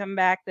Yeah, team come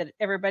back that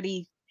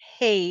everybody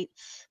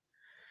hates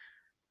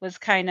was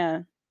kind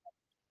of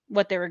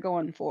what they were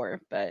going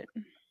for. But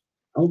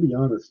I'll be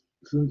honest.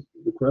 Since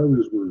the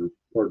Crowleys were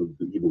part of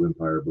the Evil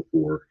Empire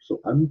before, so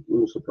I'm a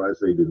little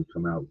surprised they didn't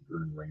come out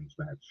during Reigns'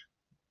 match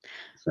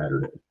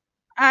Saturday.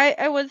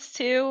 I was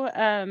too.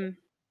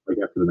 Like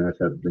after the match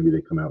happened, maybe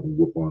they come out and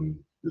whoop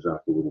on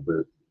Jacques a little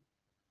bit.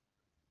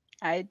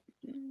 I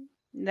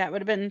That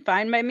would have been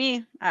fine by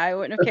me. I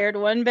wouldn't have cared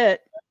one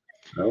bit.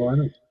 Oh, I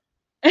know.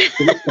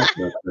 So let's talk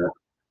about that.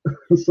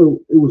 So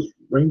it was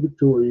Reign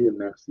Victoria and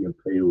Maxie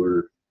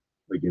Impaler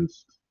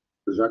against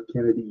Jacques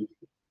Kennedy,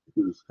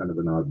 who's kind of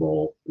an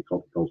oddball. He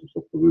calls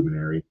himself the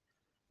Luminary,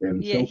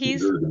 and Yeah, Chelsea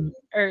Durden.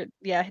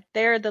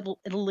 they're the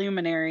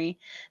Illuminary.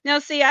 Now,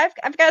 see, I've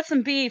got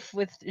some beef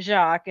with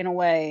Jacques in a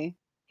way.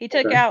 He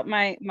took Okay. out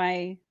my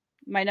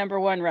number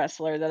one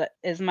wrestler that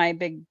is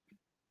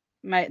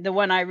the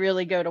one I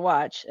really go to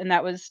watch, and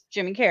that was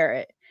Jimmy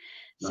Carrot.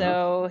 Uh-huh.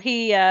 So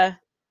he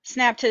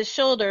snapped his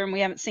shoulder, and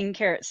we haven't seen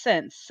Carrot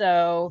since.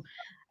 So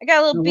I got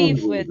a How little long beef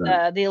ago was with that?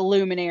 the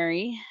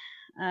Illuminary.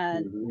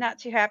 Mm-hmm. Not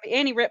too happy.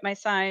 And he ripped my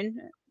sign,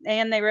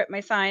 and they ripped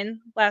my sign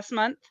last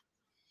month.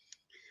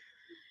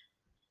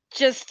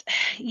 Just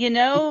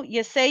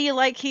you say you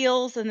like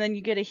heels, and then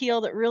you get a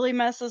heel that really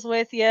messes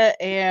with you,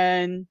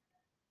 and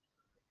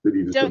That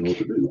he just don't don't know what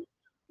to do.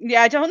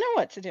 yeah, I don't know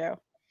what to do.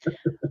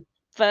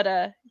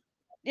 But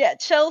yeah,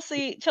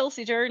 Chelsea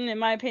Jordan, in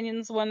my opinion,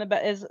 is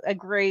is a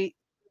great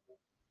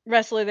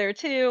wrestler there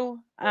too.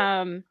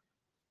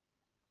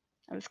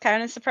 I was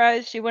kind of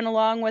surprised she went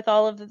along with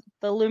all of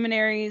the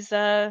Luminaries'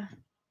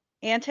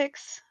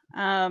 antics.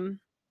 Well,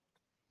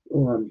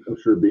 I'm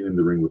sure being in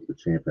the ring with the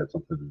champ had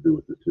something to do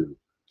with it too.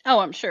 Oh,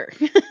 I'm sure.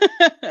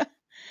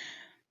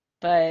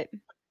 But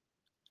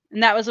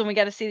and that was when we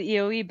got to see the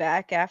EOE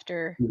back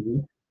after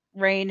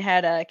Rain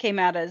had came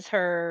out as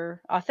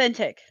her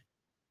authentic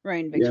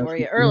Rain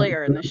Victoria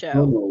earlier in the show.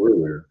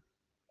 Earlier.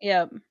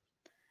 Yep.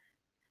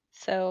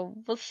 So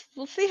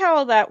we'll see how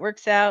all that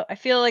works out. I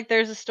feel like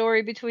there's a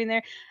story between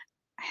there.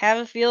 I have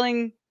a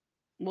feeling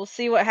we'll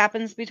see what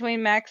happens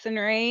between Max and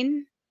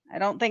Rain. I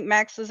don't think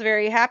Max was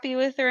very happy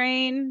with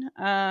Rain,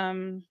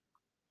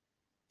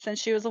 since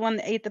she was the one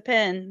that ate the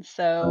pin.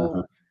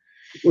 So,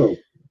 well,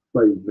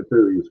 by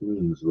nefarious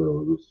means,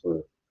 though, this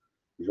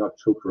Jacques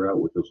choked her out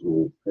with this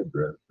little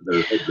headdress,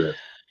 their headdress.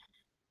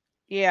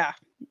 Yeah,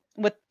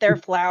 with their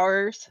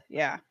flowers.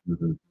 Yeah,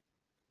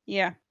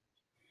 yeah.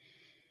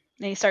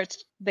 And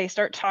they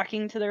start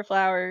talking to their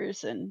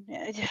flowers, and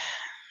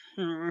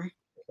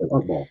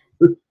oddball.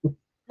 A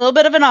little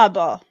bit of an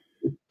oddball,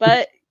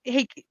 but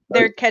hey,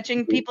 they're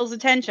catching people's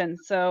attention.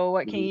 So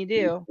what can you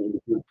do?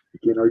 You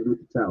can't argue with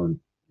the talent.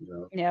 You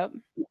know, Yep.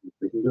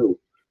 they can go.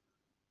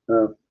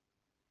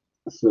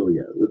 So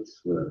yeah, it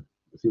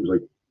seems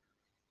like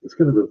it's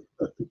kind of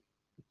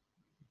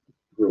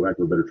for lack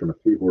of a better term, a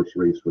 3-horse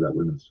race for that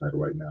women's title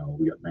right now.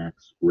 We got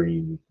Max,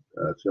 Rain,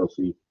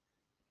 Chelsea.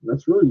 And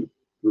that's really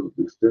the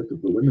extent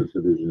of the women's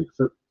division,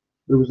 except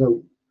there was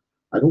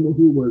I don't know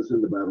who was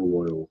in the Battle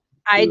Royal.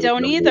 I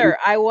don't either.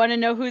 I want to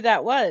know who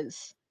that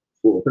was.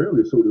 Well,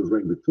 apparently so does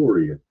Rain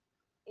Victoria.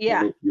 Yeah.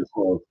 I don't know if you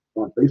saw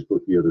on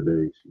Facebook the other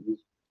day. She was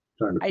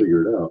trying to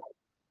figure it out.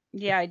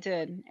 Yeah, I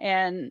did.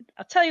 And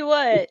I'll tell you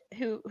what,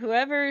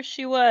 whoever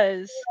she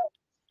was,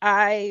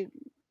 I'm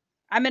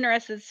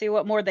interested to see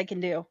what more they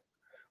can do.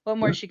 What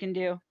more she can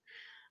do.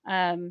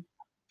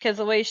 Because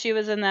the way she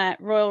was in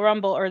that Royal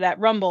Rumble, or that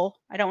Rumble,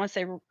 I don't want to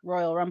say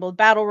Royal Rumble,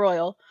 Battle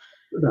Royal.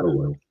 Battle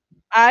Royal.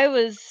 I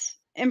was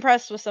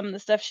impressed with some of the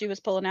stuff she was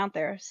pulling out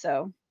there.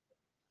 So,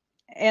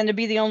 and to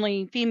be the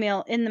only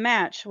female in the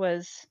match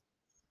was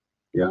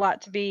a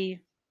lot to be.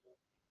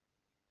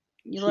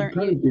 You learn.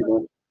 Kind of gave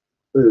off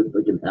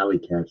like an Alley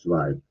Catch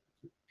vibe.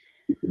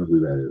 You know who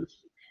that is?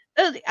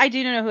 Oh, I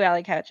do know who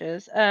Alley Catch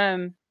is.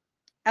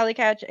 Alley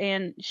Catch,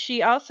 and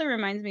she also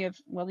reminds me of,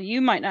 well,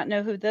 you might not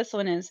know who this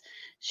one is.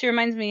 She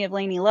reminds me of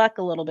Lanie Luck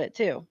a little bit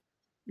too.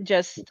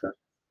 Just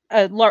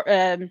a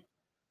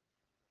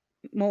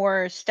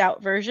more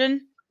stout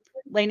version.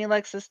 Lanie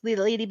Luck's this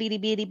little itty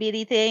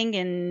bitty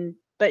thing,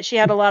 but she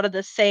had a lot of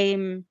the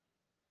same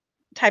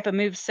type of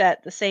move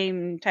set, the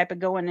same type of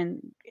going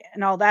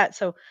and all that.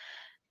 So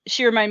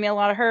she reminded me a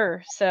lot of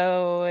her.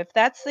 So if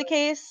that's the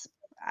case,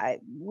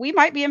 we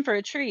might be in for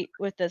a treat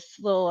with this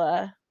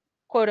little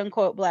quote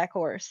unquote black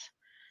horse.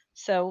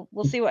 So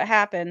we'll see what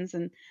happens,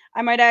 and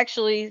I might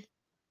actually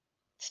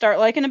start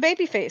liking a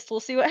baby face. We'll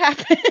see what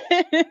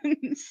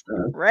happens.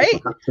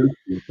 Right?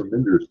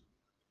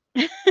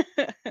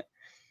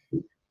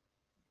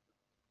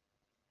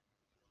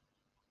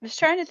 I was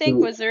trying to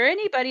think, was there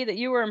anybody that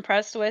you were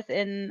impressed with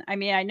I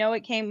mean, I know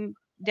it came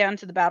down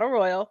to the Battle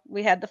Royal.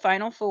 We had the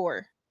final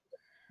 4,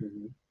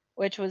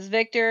 which was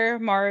Victor,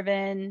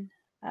 Marvin,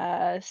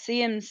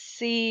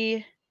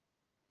 CMC.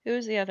 Who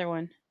was the other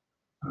one?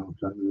 I'm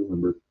trying to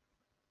remember.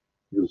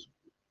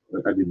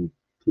 I didn't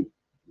take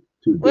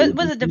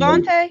was it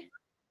Devontae?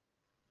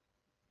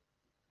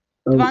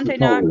 Devontae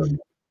Knox?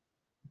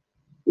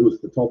 It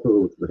was the tall fellow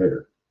with the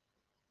hair.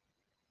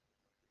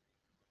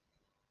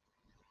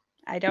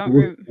 I don't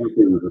remember.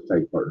 He was a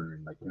tag partner,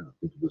 and I can't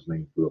think of his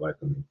name for the life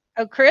of me.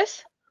 Oh,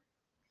 Chris?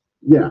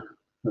 Yeah,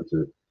 that's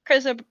it.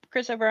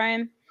 Chris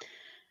O'Brien.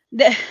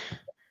 Yeah.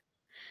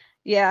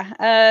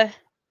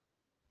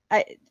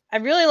 I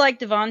really like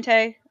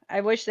Devontae. I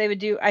wish they would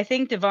do. I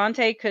think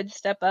Devontae could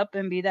step up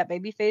and be that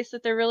baby face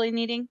that they're really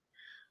needing.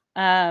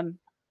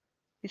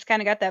 He's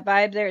kind of got that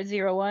vibe there at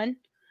 0-1.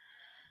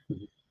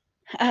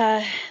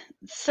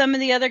 Some of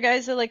the other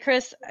guys are like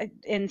Chris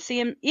and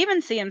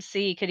even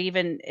CMC could,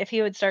 even if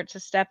he would start to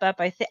step up,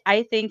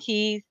 I think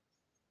he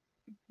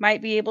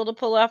might be able to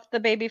pull off the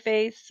baby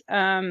face.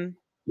 Yeah.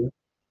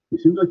 He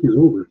seems like he's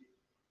over.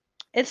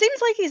 It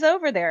seems like he's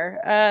over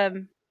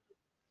there.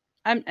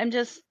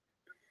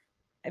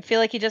 I feel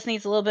like he just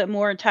needs a little bit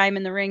more time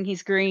in the ring.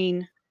 He's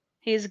green,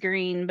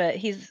 but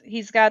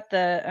he's got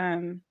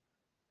the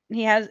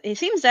he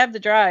seems to have the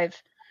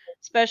drive,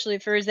 especially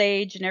for his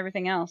age and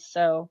everything else.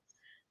 So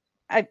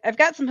I've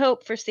got some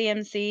hope for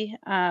CMC.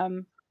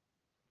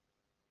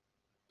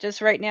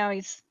 Just right now,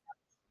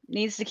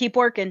 needs to keep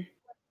working.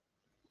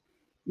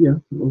 Yeah,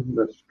 well,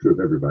 that's true of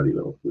everybody,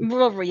 though.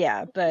 Well,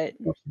 yeah, but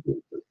yeah,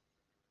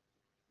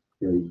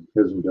 he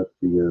hasn't got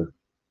the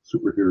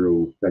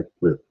superhero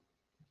backflip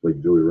like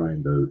Joey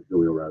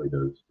O'Reilly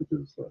does,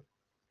 because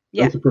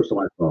that's the first time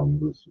I saw him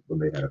was when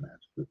they had a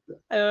match. But,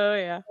 oh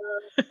yeah,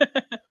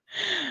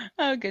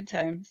 oh good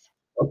times.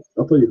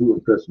 I'll tell you who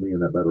impressed me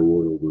in that Battle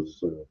Royal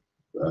was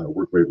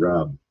Workrate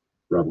Rob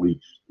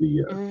Leach.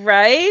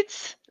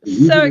 Right,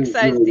 so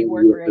excited to see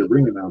Workrate. The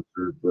ring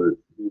announcer, but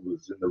he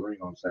was in the ring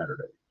on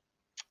Saturday.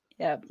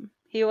 Yep.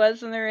 He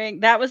was in the ring.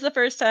 That was the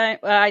first time.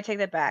 Well, I take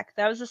that back.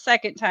 That was the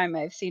second time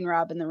I've seen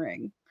Rob in the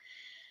ring.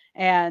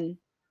 And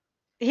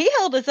he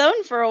held his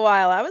own for a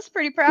while. I was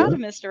pretty proud Yeah,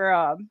 of Mr.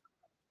 Rob.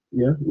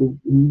 yeah. Well,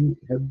 he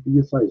had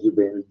the size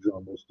advantage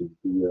on most of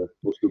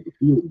the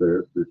field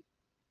there, but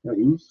yeah,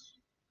 he was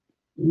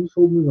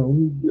holding his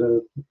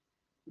own.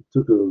 He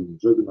took a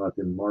juggernaut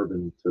in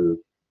Marvin to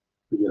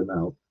get him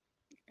out,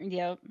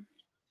 Yep.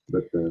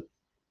 but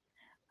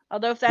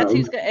Although if that's no,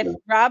 who's gonna,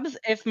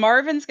 if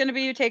Marvin's gonna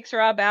be who takes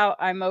Rob out,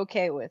 I'm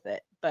okay with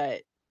it.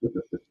 But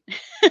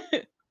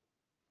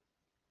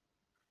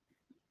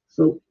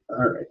so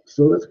all right.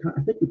 So that's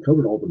I think we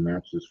covered all the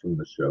matches from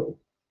the show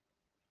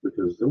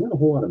because there weren't a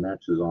whole lot of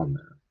matches on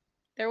there.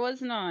 there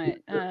was not.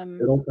 It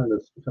all kind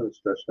of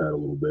stretched out a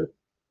little bit,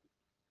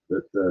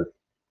 but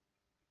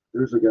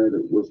there's a guy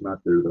that was not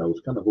there that I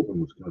was kind of hoping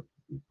was going to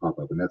pop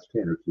up, and that's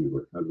Tanner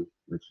Keeler. I was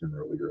mentioning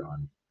earlier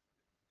on,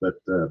 but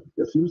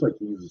it seems like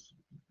he's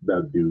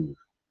about due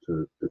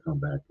to come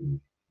back and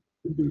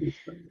do his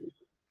thing.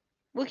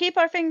 We'll keep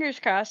our fingers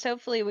crossed.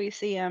 Hopefully, we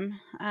see him.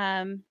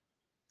 I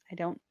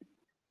don't.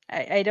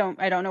 I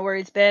don't know where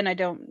he's been. I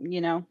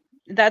don't.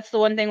 That's the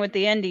one thing with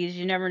the indies.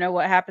 You never know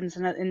what happens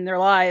in their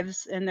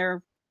lives, in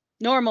their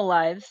normal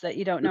lives, that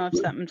you don't know if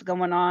something's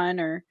going on,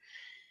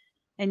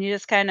 and you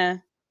just kind of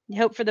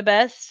hope for the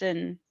best.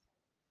 And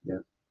Yeah,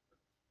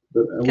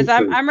 but I because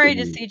will say, I'm ready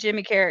to see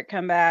Jimmy Carrot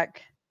come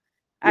back.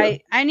 yeah,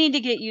 I need to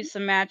get you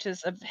some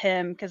matches of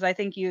him because I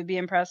think you would be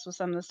impressed with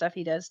some of the stuff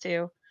he does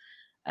too.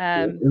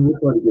 yeah, and we'll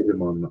try to get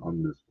him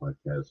on this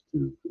podcast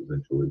too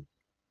eventually.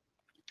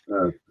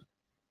 Uh,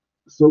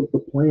 so the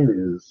plan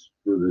is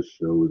for this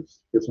show is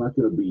it's not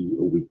going to be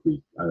a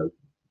weekly.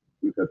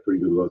 We've had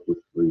pretty good luck with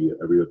the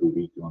every other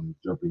week on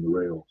jumping the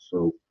rail,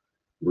 so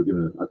I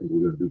think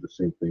we're gonna do the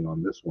same thing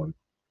on this one.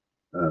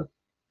 Uh,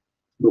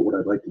 but what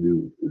I'd like to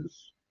do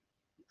is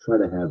try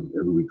to have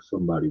every week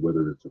somebody,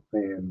 whether it's a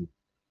fan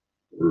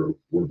or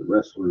one of the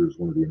wrestlers,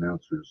 one of the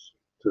announcers,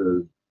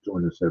 to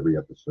join us every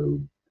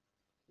episode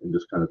and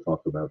just kind of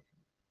talk about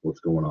what's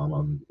going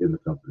on in the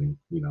company,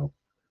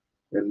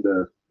 and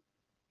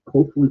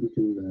hopefully we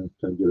can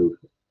kind of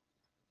get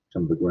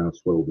some of the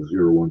groundswell of the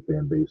 0-1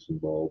 fan base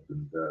involved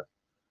and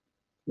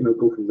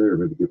go from there.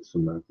 Maybe get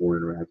some more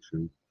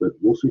interaction. But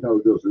we'll see how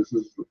it goes. This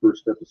is the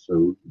first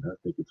episode, and I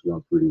think it's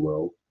gone pretty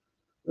well.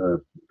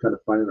 Kind of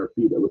finding our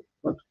feet.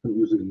 I'm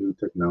using new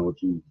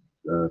technology.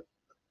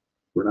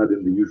 We're not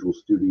in the usual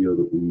studio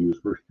that we use.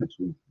 We're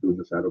actually doing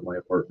this out of my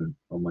apartment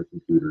on my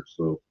computer.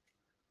 So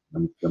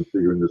I'm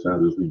figuring this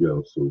out as we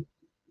go. So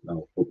I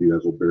hope you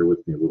guys will bear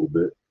with me a little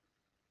bit.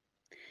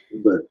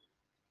 But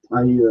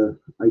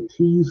I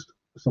teased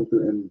something,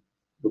 and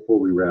before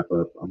we wrap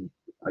up,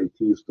 I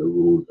teased a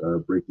little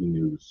breaking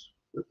news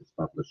at the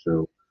top of the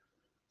show.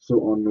 So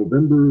on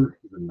November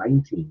the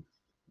 19th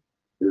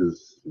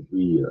is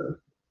the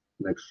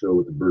next show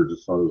at the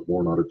Burgess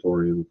Osborne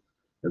Auditorium,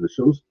 and the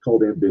show's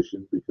called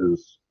Ambition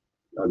because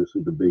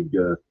obviously the big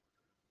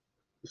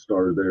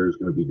star there is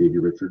going to be Davey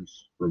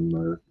Richards from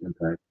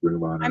Impact, Ring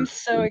of Honor. I'm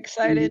so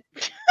excited.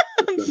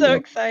 I'm so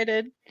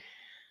excited.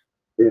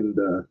 And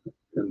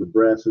the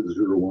brass at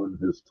 0-1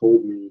 has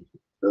told me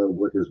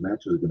what his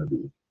match is going to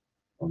be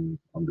on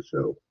the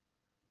show,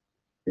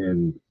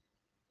 and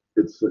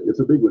it's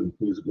a big one.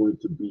 He's going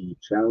to be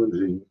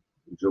challenging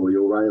Joey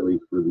O'Reilly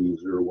for the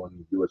 0-1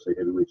 USA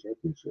Heavyweight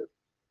Championship.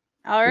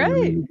 All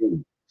right.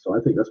 So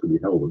I think that's going to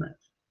be a hell of a match.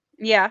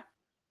 Yeah.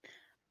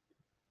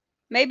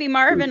 Maybe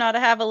Marvin ought to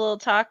have a little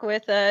talk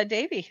with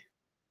Davey.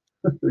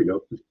 There you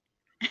go.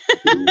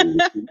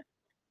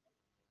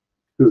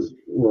 Because,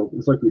 well,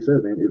 it's like we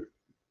said, man,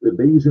 if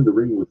Davey's in the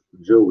ring with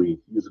Joey,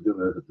 he's going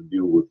to have to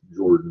deal with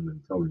Jordan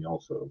and Tony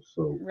also.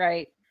 So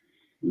right.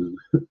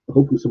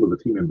 Hopefully some of the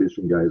Team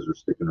Ambition guys are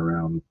sticking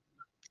around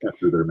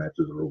after their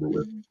matches are over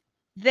with.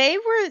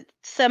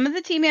 Some of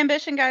the Team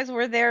Ambition guys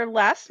were there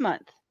last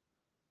month.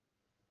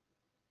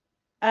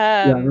 Yeah,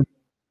 I remember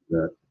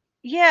that.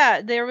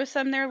 Yeah, there was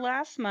some there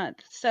last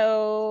month.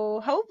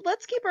 So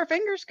let's keep our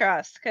fingers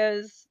crossed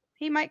because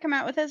he might come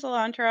out with his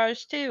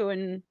entourage too,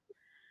 and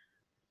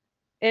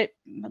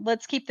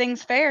let's keep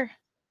things fair.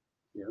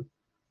 Yeah,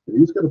 and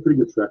he's got a pretty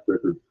good track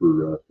record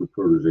for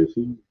proteges.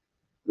 He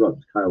brought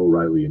Kyle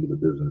O'Reilly into the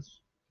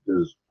business.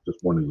 There's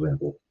just one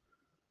example,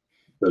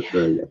 but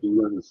yeah, he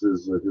runs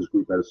his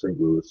group out of St.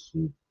 Louis,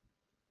 and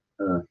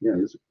yeah,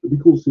 it'd be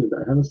cool to see him.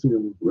 I haven't seen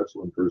him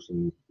wrestle in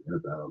person in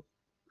about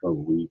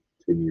probably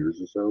 10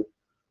 years or so,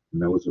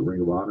 and that was at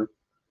Ring of Honor.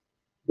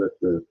 But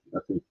I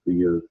think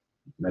the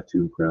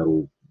Mattoon crowd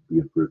will be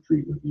in for a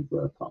treat when he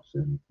pops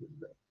in.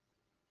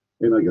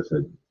 And like I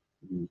said,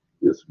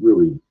 it's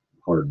really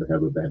hard to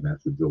have a bad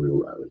match with Joey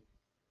O'Reilly.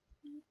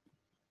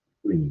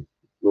 I mean,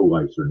 low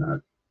lights or not.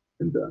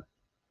 And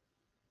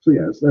so,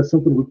 yeah, that's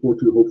something to look forward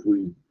to.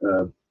 Hopefully,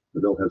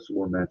 they'll have some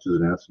more matches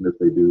announced. And if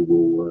they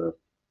do,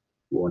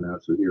 we'll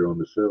announce it here on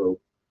the show.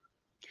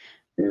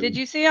 And did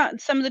you see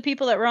some of the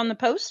people that were on the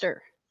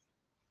poster?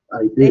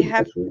 I did,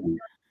 actually.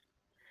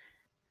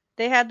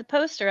 they had the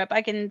poster up.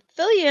 I can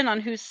fill you in on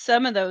who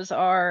some of those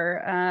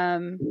are.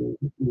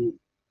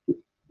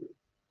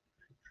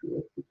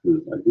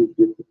 Because I did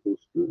get the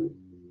poster on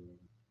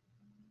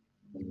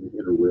the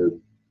interweb.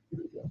 Here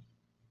we go.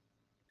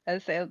 I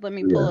say, let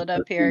me pull Yeah, it I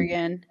up here see.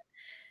 again.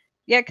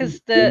 Yeah, because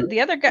Dan,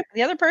 the other guy,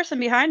 the other person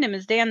behind him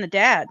is Dan the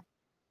Dad.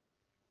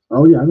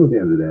 oh yeah, I know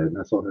Dan the Dad, and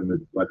I saw him at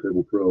Black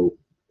Label Pro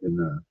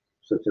in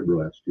September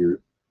last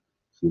year.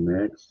 See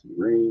Max,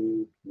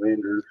 Rain,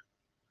 Lander,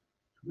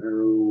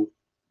 Camaro,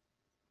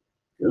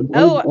 yeah,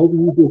 Oh, all the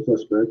usual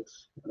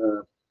suspects.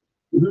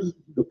 Who's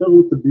the fellow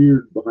with the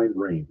beard behind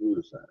Rain? Who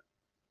is that?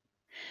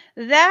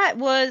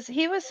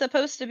 he was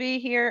supposed to be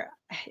here.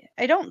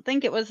 I don't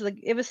think it was the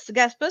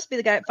guy supposed to be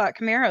the guy that fought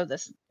Camaro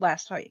this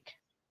last week.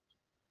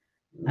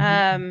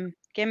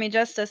 Give me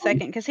just a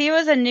second, because he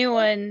was a new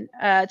one.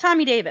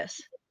 Tommy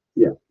Davis.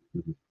 Yeah.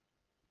 Mhm.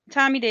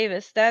 Tommy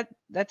Davis.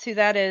 That's who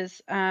that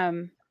is.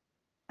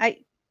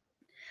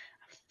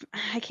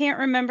 I can't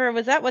remember.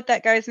 Was that what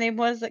that guy's name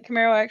was that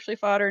Camaro actually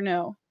fought, or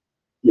no?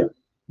 Yeah.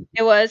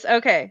 It was.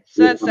 Okay.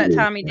 So Yeah, that's Tommy that Davis.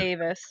 Tommy Yeah.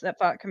 Davis that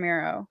fought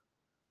Camaro.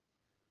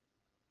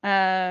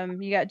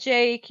 You got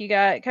Jake, you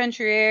got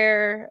Country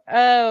Air.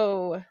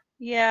 Oh,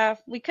 yeah.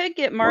 We could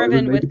get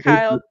Marvin Marvin made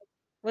the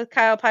with poster.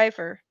 Kyle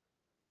Pfeiffer.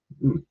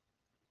 Hmm.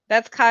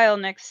 That's Kyle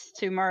next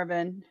to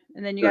Marvin.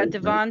 And then you got Right.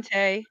 Right.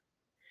 Devontae.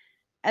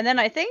 And then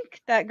I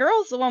think that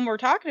girl's the one we're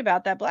talking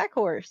about, that black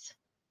horse.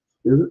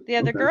 Is it? The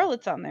other Okay. girl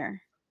that's on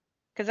there.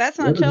 Because that's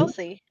not Never know.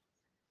 Chelsea.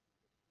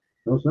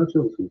 No, it's not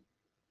Chelsea.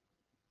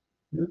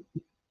 Yeah,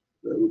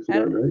 that looks I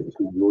about don't, right.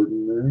 See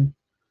Jordan there.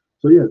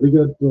 So yeah, they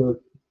got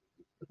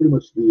pretty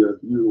much the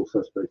usual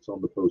suspects on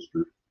the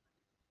poster.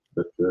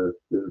 But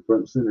in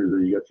front and center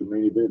there, you got your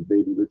main event,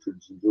 Davey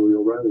Richards and Joey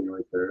O'Reilly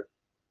right there.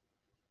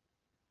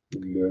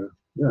 And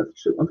yeah, I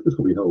think it's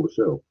gonna be a hell of a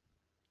show.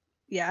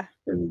 yeah.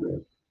 And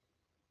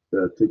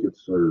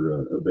tickets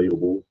are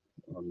available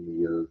on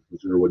the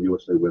Zero One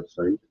USA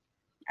website.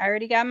 I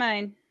already got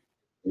mine.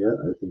 Yeah,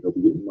 I think I'll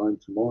be getting mine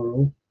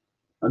tomorrow.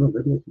 I don't know,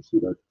 maybe I can see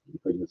that if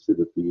I can sit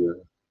at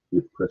the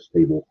press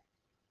table.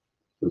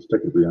 Because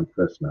technically I'm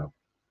press now.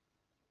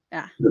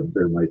 Yeah. The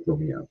bear might throw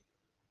me out.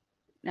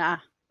 Nah.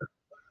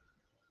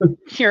 Yeah,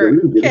 You're we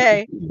didn't get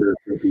okay. Bear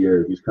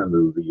Pierre. He's kind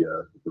of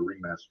the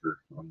ringmaster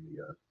on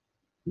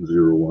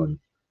the 01.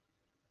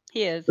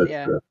 He is, But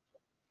yeah.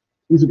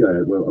 he's a guy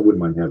I wouldn't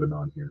mind having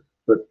on here.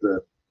 But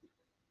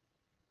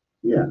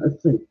yeah, I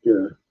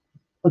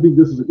think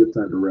this is a good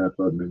time to wrap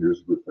up. And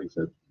there's, like I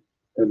said,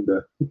 and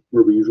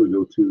where we usually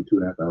go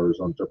 2.5 hours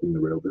on jumping the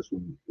rail, this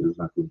one is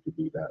not going to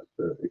be that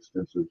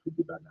extensive. It could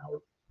be about an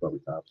hour, probably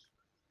tops.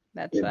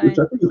 That's And, which I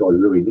fine. think is all you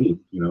really need,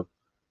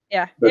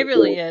 Yeah, But it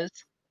really is.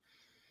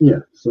 yeah,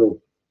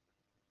 so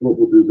what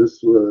we'll do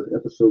this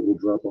episode will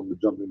drop on the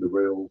Jumping the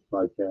Rail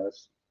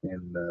podcast,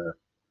 and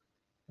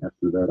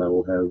after that, I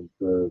will have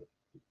the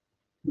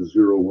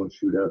 01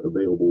 shootout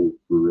available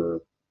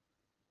for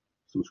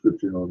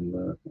subscription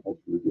on all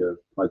the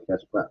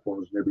podcast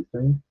platforms and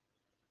everything.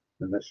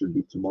 And that should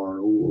be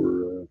tomorrow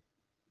or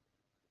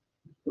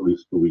at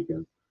least the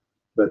weekend.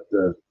 But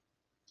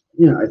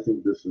yeah, I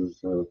think this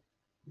is a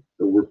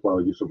worthwhile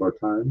use of our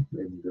time.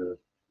 And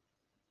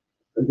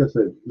like I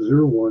said,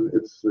 01,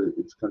 it's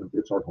kind of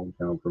it's our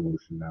hometown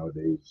promotion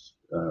nowadays.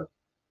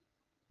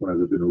 When I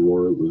lived in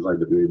Aurora, it was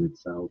IWA Mid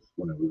South.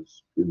 When I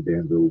was in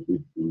Danville, it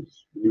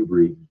was New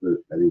Breed, but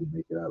I didn't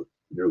make it out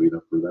nearly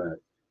enough for that.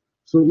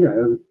 So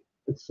yeah,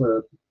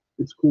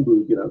 it's cool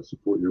to get out and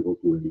support your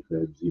local indie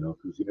feds,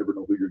 because you never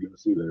know who you're going to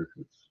see there.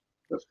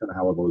 That's kind of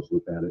how I've always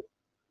looked at it.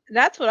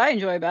 That's what I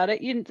enjoy about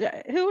it.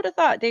 Who would have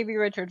thought Davey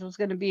Richards was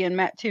going to be in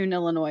Mattoon,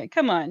 Illinois?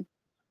 Come on.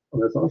 Oh,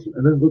 that's awesome.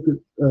 And then look at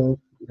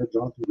we had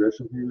Jonathan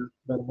Gresham here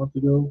about a month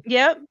ago.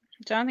 Yep,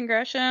 Jonathan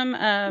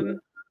Gresham,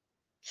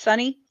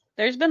 Sonny.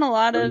 There's been a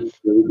lot of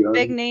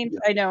big names. Yeah.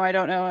 I know. I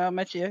don't know how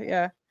much you.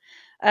 Yeah.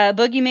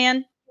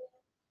 Boogeyman.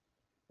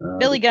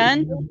 Billy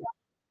Gunn.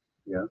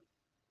 Yeah.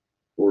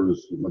 Or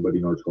as my buddy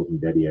Nards calls him,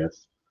 Daddy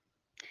Ass,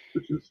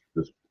 which is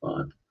just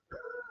fun.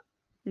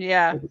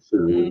 Yeah. All the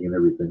sizzling and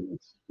everything.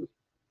 It's just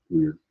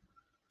weird.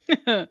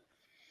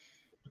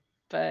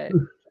 But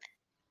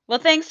well,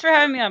 thanks for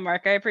having me on,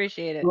 Mark. I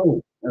appreciate it.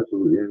 Oh,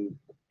 absolutely. And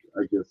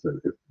I guess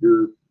if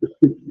you're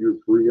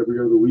free every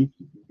other week,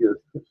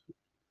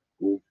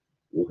 we'll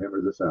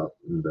hammer this out.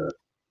 And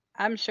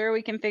I'm sure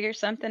we can figure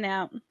something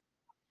out.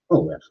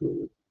 oh,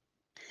 absolutely.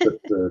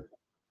 But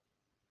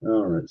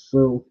all right,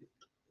 so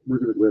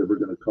we're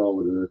gonna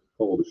call it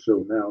a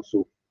show now.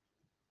 So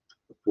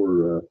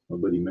for my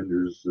buddy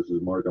Menders, this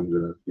is Mark. I'm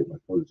gonna get my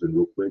plugs in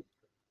real quick.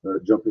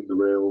 Jumping the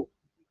Rail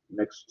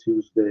next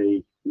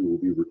Tuesday. We will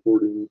be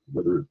recording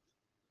whether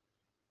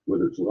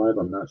it's live.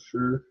 I'm not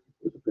sure.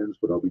 It depends,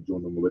 but I'll be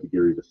joined on my buddy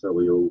Gary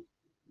DeCelio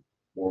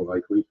more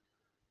likely,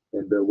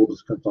 and we'll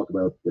just kind of talk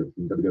about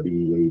everything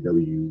WWE,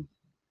 AEW,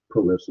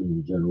 pro wrestling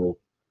in general,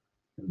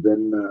 and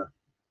then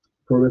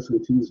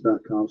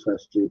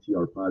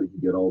ProWrestlingTees.com/JTR Pod. You can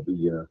get all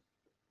the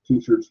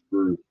t-shirts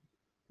for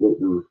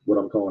what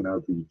I'm calling now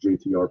the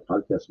JTR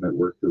Podcast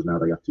Network, because now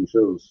they got two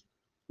shows.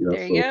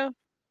 There you go.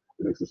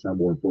 it makes it sound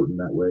more important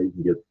that way. You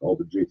can get all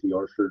the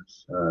JTR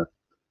shirts.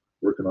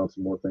 Working on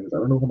some more things. I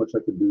don't know how much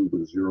I can do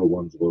with Zero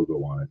One's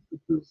logo on it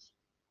because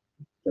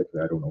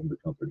technically I don't own the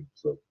company.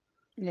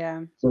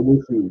 Yeah. So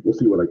we'll see. We'll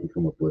see what I can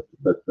come up with.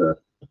 But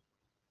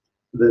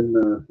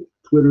then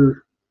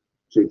Twitter,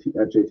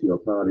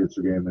 JTR Pod,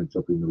 Instagram, and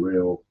Jumping the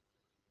Rail.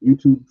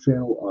 YouTube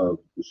channel.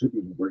 It should be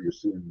where you're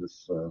seeing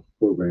this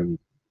program,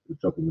 the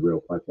Jumping the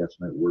Rail Podcast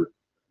Network.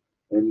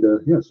 And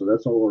yeah, so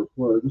that's all our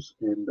plugs.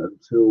 And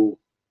until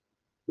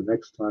the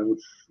next time,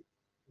 which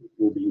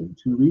will be in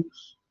 2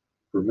 weeks,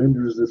 for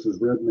Menders, this is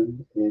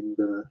Redmond, and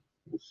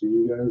we'll see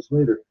you guys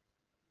later.